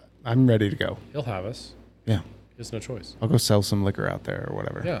 I'm ready to go. He'll have us. Yeah. He has no choice. I'll go sell some liquor out there or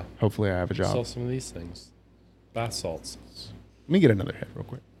whatever. Yeah. Hopefully I have a job. Sell some of these things. Bath salts. Let me get another hit real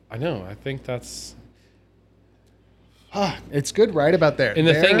quick. I know. I think that's. It's good right about there. And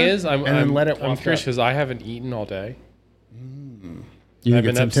the There, thing is, and then let it I'm walk curious up. because I haven't eaten all day. You I've think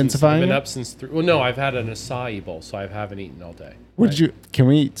it's been up since. I've intensifying? been up since. Well, no, I've had an acai bowl, so I haven't eaten all day. Can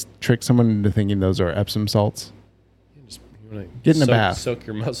we trick someone into thinking those are Epsom salts? You wanna Get in a soak- bath. Soak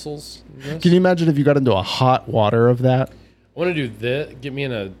your muscles. in this? Can you imagine if you got into a hot water of that? I want to do this. Get me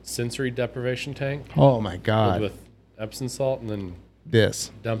in a sensory deprivation tank Oh my filled God. with Epsom salt, and then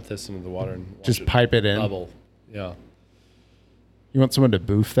This. dump this into the water and watch Just pipe it in. bubble. Yeah. You want someone to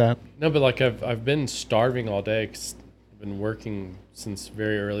boof that? No, but like I've been starving all day 'cause I've been working since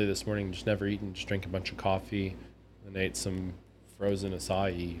very early this morning. Just never eaten. Just drank a bunch of coffee, and ate some frozen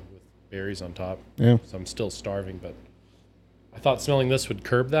acai with berries on top. Yeah. So I'm still starving, but I thought smelling this would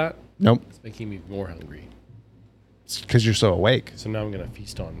curb that. Nope. It's making me more hungry. Because you're so awake. So now I'm gonna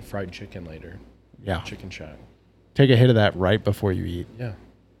feast on fried chicken later. Yeah. Chicken Shack. Take a hit of that right before you eat. Yeah.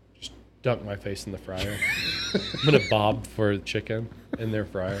 Just dunk my face in the fryer. I'm gonna bob for chicken in their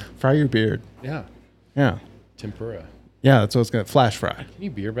fryer. Fry your beard. Yeah. Yeah. Tempura. Yeah, that's what it's going to flash fry. Can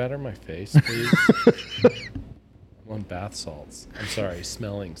you beer batter my face, please? I'm on bath salts. I'm sorry,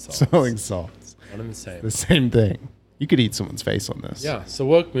 smelling salts. Smelling salts. One and the same. The same thing. You could eat someone's face on this. Yeah. So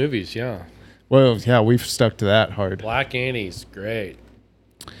woke movies. Yeah. Well, yeah, we've stuck to that hard. Black Annie's great.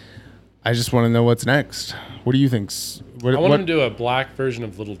 I just want to know what's next. What do you think? I want them to do a black version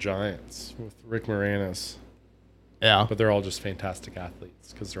of Little Giants with Rick Moranis, Yeah. but they're all just fantastic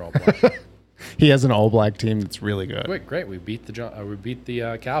athletes because they're all black. He has an all black team that's really good. Great. We beat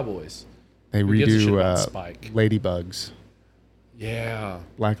the Cowboys. They Who gives a shit redo about Spike? Ladybugs. Yeah.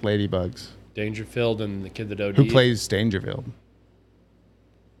 Black Ladybugs. Dangerfield and the kid that OD'd. Who plays Dangerfield?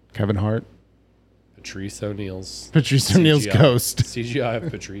 Kevin Hart? Patrice O'Neal's Patrice O'Neal's CGI. ghost. CGI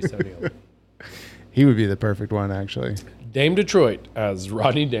of Patrice O'Neal. He would be the perfect one, actually. Dame Detroit as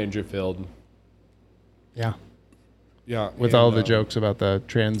Rodney Dangerfield. Yeah. Yeah. With and, all the jokes about the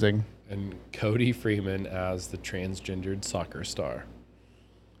transing. And Cody Freeman as the transgendered soccer star.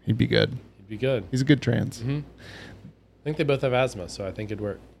 He'd be good. He'd be good. He's a good trans. I think they both have asthma, so I think it'd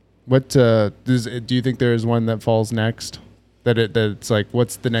work. What do you think there is one that falls next? That's like,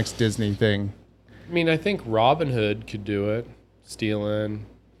 what's the next Disney thing? I mean, I think Robin Hood could do it. Stealing.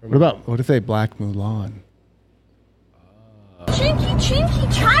 What if they Black Mulan? Chinky,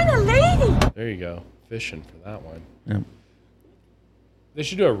 chinky, China lady. There you go. Fishing for that one. Yeah. They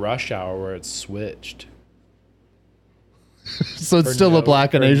should do a Rush Hour where it's switched. So it's For still a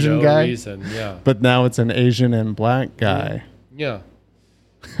black and for Asian no guy, reason. Yeah. but now it's an Asian and black guy. Yeah.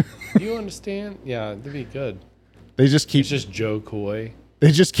 Do you understand? Yeah, that'd be good. They just keep It's just Joe Coy.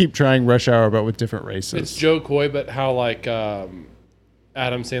 trying Rush Hour, but with different races. It's Joe Coy, but how like Adam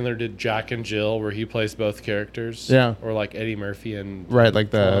Sandler did Jack and Jill, where he plays both characters. Yeah. Or like Eddie Murphy and Right, like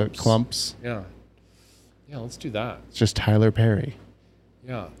the clumps. Yeah. Yeah, let's do that. It's just Tyler Perry.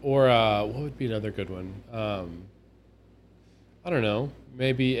 Yeah. Or what would be another good one? I don't know.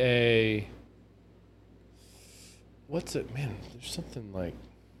 Maybe what's it? Man, there's something like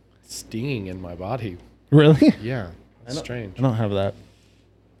stinging in my body. Really? Yeah. That's strange. I don't have that.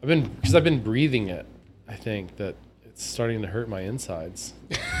 I've been breathing it. I think that it's starting to hurt my insides.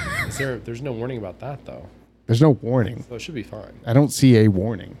 There's no warning about that though. There's no warning. So it should be fine. I don't see a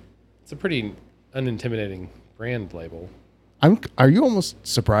warning. It's a pretty unintimidating brand label. Are you almost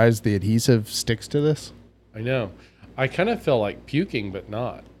surprised the adhesive sticks to this? I know. I kind of feel like puking, but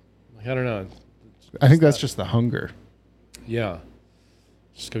not. Like, I don't know. I think that's just the hunger. Yeah.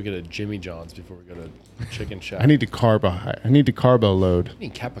 Just go get a Jimmy John's before we go to Chicken Shack. I need to carbo load. Any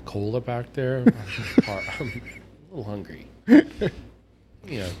Capicola back there? I'm a little hungry.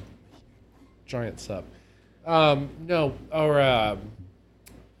 Yeah. Giant sub. No, or I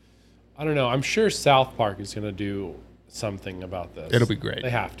don't know. I'm sure South Park is going to do something about this. It'll be great. They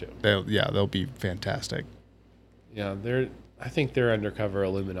have to. They'll be fantastic. Yeah, I think they're undercover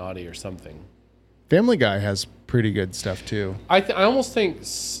Illuminati or something. Family Guy has pretty good stuff too. I almost think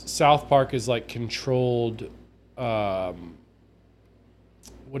South Park is like controlled.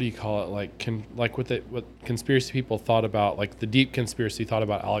 What do you call it? Like what conspiracy people thought about, like the deep conspiracy thought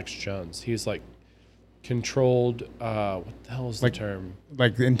about Alex Jones. He's like controlled. What the hell is the term?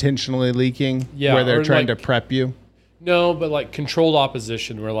 Like intentionally leaking. Yeah, Where they're or trying like- to prep you. No, but like controlled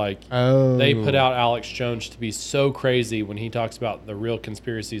opposition, where like they put out Alex Jones to be so crazy when he talks about the real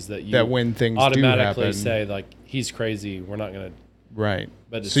conspiracies that you That when things do automatically happen. say like he's crazy. We're not gonna. Right.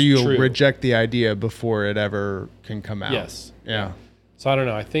 But it's so you'll true. reject the idea before it ever can come out. Yes. Yeah. So I don't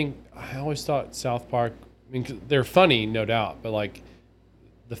know. I always thought South Park. I mean, 'cause they're funny, no doubt, but like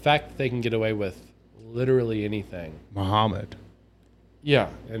the fact that they can get away with literally anything. Muhammad. Yeah,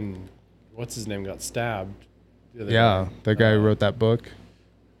 and what's his name got stabbed. The other Yeah. day. The guy who wrote that book.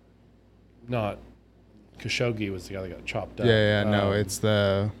 Not Khashoggi was the guy that got chopped up. Yeah. No, it's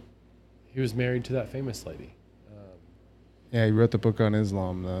he was married to that famous lady, yeah. He wrote the book on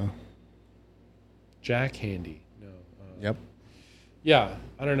Islam though. Jack Handy. No. Yep. Yeah,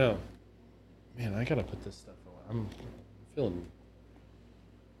 I don't know. Man, I gotta put this stuff away. I'm feeling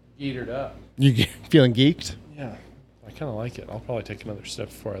geetered up. You feeling geeked? Yeah, I kind of like it. I'll probably take another step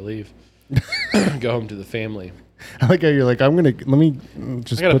before I leave. Go home to the family. I like how you're like, let me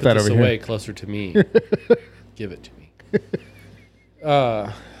just I gotta put that this over away here. closer to me. Give it to me.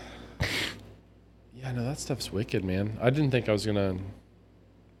 Yeah, no, that stuff's wicked, man. I didn't think I was gonna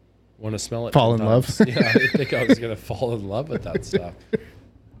want to smell it. Fall in sometimes. love? Yeah, I didn't think I was gonna fall in love with that stuff.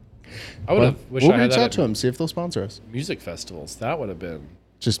 I would have wished We'll I had reach that out to at them, see if they'll sponsor us. music festivals. That would have been.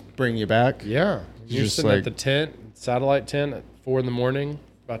 Just bring you back. Yeah, you're just sitting like- at the tent, satellite tent, at 4 a.m,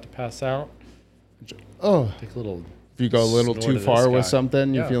 about to pass out. Oh, Take a little. if you go a little snort too of far this with guy.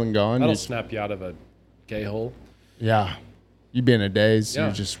 something, you're Yeah. feeling gone. That'll snap you out of a gay hole. Yeah. You'd be in a daze. Yeah.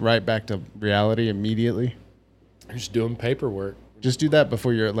 You're just right back to reality immediately. You're just doing paperwork. Just do that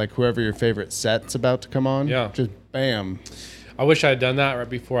before you're like whoever your favorite set's about to come on. Yeah. Just bam. I wish I had done that right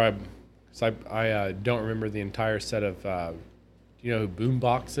before because I don't remember the entire set of. Do you know who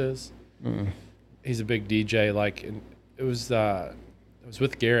Boombox is? He's a big DJ. Like, and it was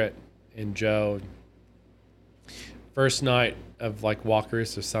with Garrett and Joe. First night of like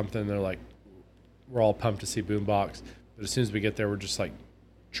Walkers or something. They're like, we're all pumped to see Boombox, but as soon as we get there, we're just like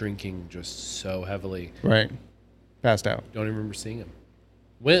drinking just so heavily. Right. Passed out. Don't even remember seeing him.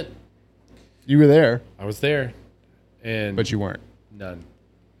 Went. You were there, I was there, and but you weren't. none.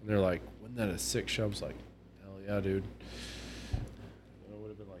 And they're like, wasn't that a sick show? I was like, hell yeah, dude. I would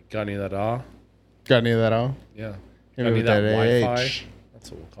have been like, got any of that Got any of that all? Yeah. Hit Got me any of with that that Wi-Fi? H.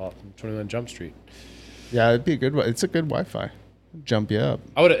 That's what we'll call it from 21 Jump Street. Yeah, it'd be a good. It's a good Wi-Fi. Jump you up.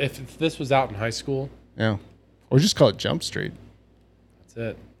 I would if this was out in high school. Yeah, or just call it Jump Street. That's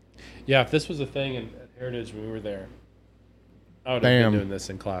it. Yeah, if this was a thing at Heritage when we were there, I would have been doing this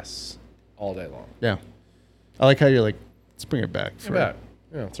in class all day long. Yeah, I like how you're like, let's bring it back. Yeah,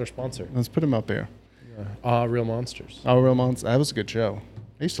 it's our sponsor. Let's put him up here. Real Monsters. Oh, Real Monsters. That was a good show.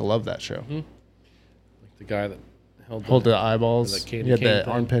 I used to love that show. Mm-hmm. Like the guy that Hold the eyeballs. the candy He had cane the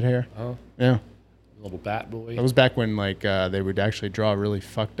thing. armpit hair. Oh, Yeah, little bat boy. that was back when like they would actually draw really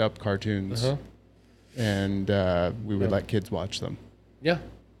fucked up cartoons, Uh-huh. and we would let kids watch them. Yeah,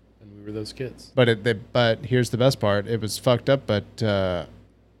 and we were those kids. But here's the best part: it was fucked up, but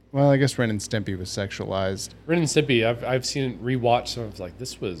well, I guess Ren and Stimpy was sexualized. Ren and Stimpy, I've seen it rewatch some. I was like,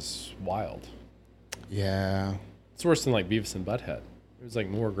 this was wild. Yeah, It's worse than like Beavis and Butthead. It was like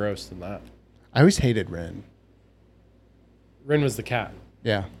more gross than that. I always hated Ren. Ren was the cat.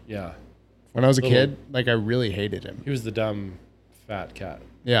 Yeah, Yeah, when I was a Little- kid, like I really hated him. he was the dumb fat cat.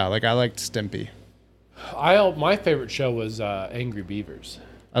 Yeah, like I liked Stimpy. My favorite show was Angry Beavers.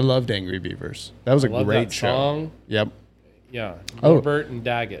 I loved Angry Beavers. That was a Love great that show. song. Yep. Yeah, Oh. Norbert and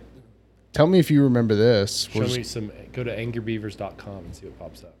Daggett. Tell me if you remember this. Show me some. Go to angrybeavers.com and see what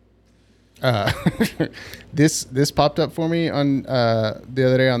pops up. This popped up for me on the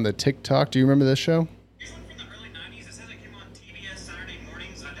other day on the TikTok. Do you remember this show? This one from the early 90s. It says it came on TBS Saturday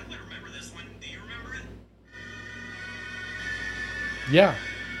mornings. I definitely remember this one. Do you remember it? Yeah.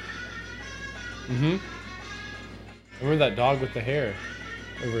 Mm-hmm. I remember that dog with the hair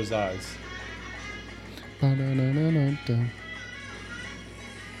over his eyes. Ba-da-na-na-na-da.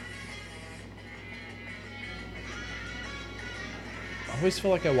 I always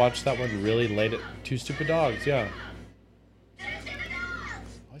feel like I watched that one really late at Two Stupid Dogs. Yeah. I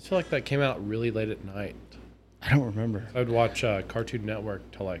always feel like that came out really late at night. I don't remember. I'd watch Cartoon Network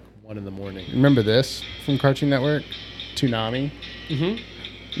till like 1 in the morning. Remember this from Cartoon Network? Toonami. Mm-hmm.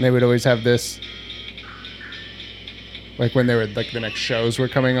 And they would always have this, like when they were like the next shows were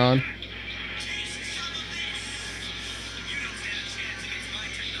coming on.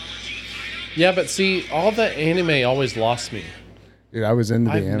 Yeah, but see, all the anime always lost me. Dude, I was into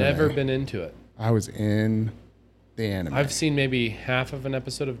the I've anime. never been into it. I was in the anime. I've seen maybe half of an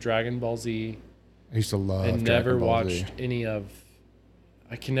episode of Dragon Ball Z I used to love. and Dragon never Ball Z. watched any of.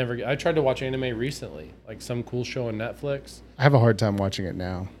 I tried to watch anime recently, like some cool show on Netflix, I have a hard time watching it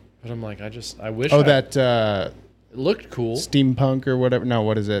now. but I'm like, I wish. Oh, I- that it looked cool. steampunk or whatever. No,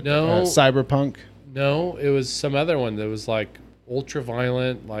 what is it? No. Cyberpunk. No, it was some other one that was like ultra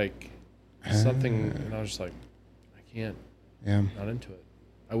violent, like something, and I was just like, I can't, Yeah, not into it.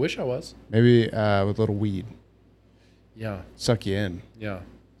 I wish I was. maybe with a little weed, Yeah, suck you in. yeah,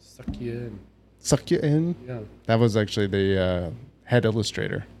 suck you in. Suck you in. Yeah, That was actually the head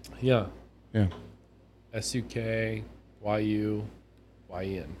illustrator. yeah. Yeah, SUKYUYN.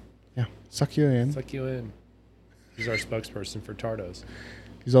 yeah. Suck you in. Suck you in. He's our spokesperson for Tardos.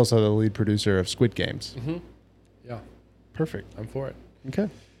 He's also the lead producer of Squid Games. Mm-hmm. Yeah, Perfect. I'm for it. Okay.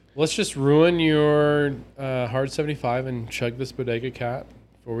 Let's just ruin your hard 75 and chug this bodega cat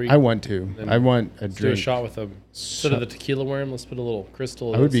before we. I want to. Then I want a let's do a drink. shot with them. Instead of the tequila worm, let's put a little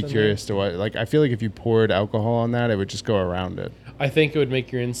crystal. I would be in there. curious to what. Like, I feel like if you poured alcohol on that, it would just go around it. I think it would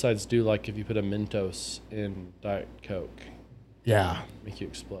make your insides do like if you put a Mentos in Diet Coke, Yeah. make you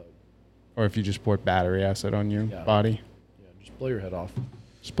explode. Or if you just poured battery acid on your Yeah. body, Yeah, just blow your head off.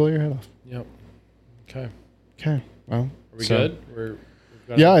 just blow your head off. Yep. Okay. Okay. Well. Are we so- good? We've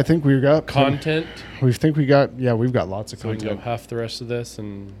got Yeah, I think we've got content. We think we got. Yeah, we've got lots of So we can go content. half the rest of this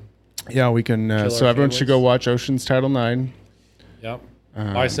and Yeah, we can. Kill So our everyone should go families. watch Ocean's Title 9. yep.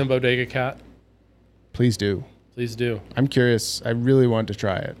 Buy some bodega cat. Please do. Please do. I'm curious. I really want to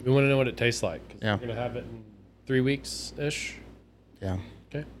try it. We want to know what it tastes like. 'Cause Yeah. We're gonna have it in 3 weeks ish. Yeah.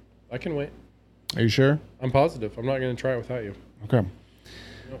 Okay. I can wait. Are you sure? I'm positive. I'm not gonna try it without you. Okay.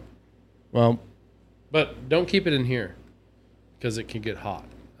 Nope. Well, But don't keep it in here because it can get hot.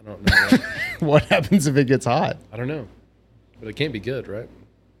 I don't know. what happens if it gets hot? I don't know. But it can't be good, right?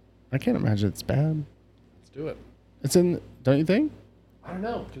 I can't imagine it's bad. Let's do it. It's in. Don't you think? I don't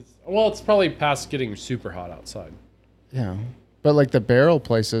know. Well, it's probably past getting super hot outside. Yeah. But like the barrel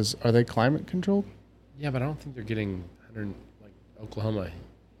places, are they climate controlled? Yeah, but I don't think they're getting 100 like Oklahoma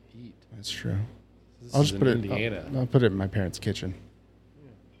heat. That's true. This I'll is just in put Indiana. it. I'll put it in my parents' kitchen.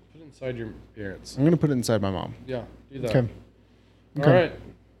 Put it inside your parents. I'm gonna put it inside my mom. Yeah, do that. Okay. All right.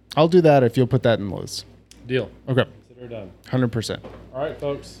 I'll do that if you'll put that in Liz. Deal. Okay. Consider They're done. 100%. All right,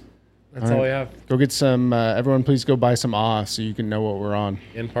 folks. That's All all right. we have Go get some. Everyone, please go buy some so you can know what we're on.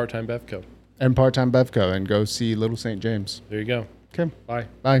 in Part Time Bevco. And part-time Bevco, and go see Little St. James. There you go. Okay. Bye.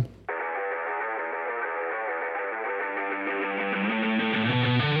 Bye.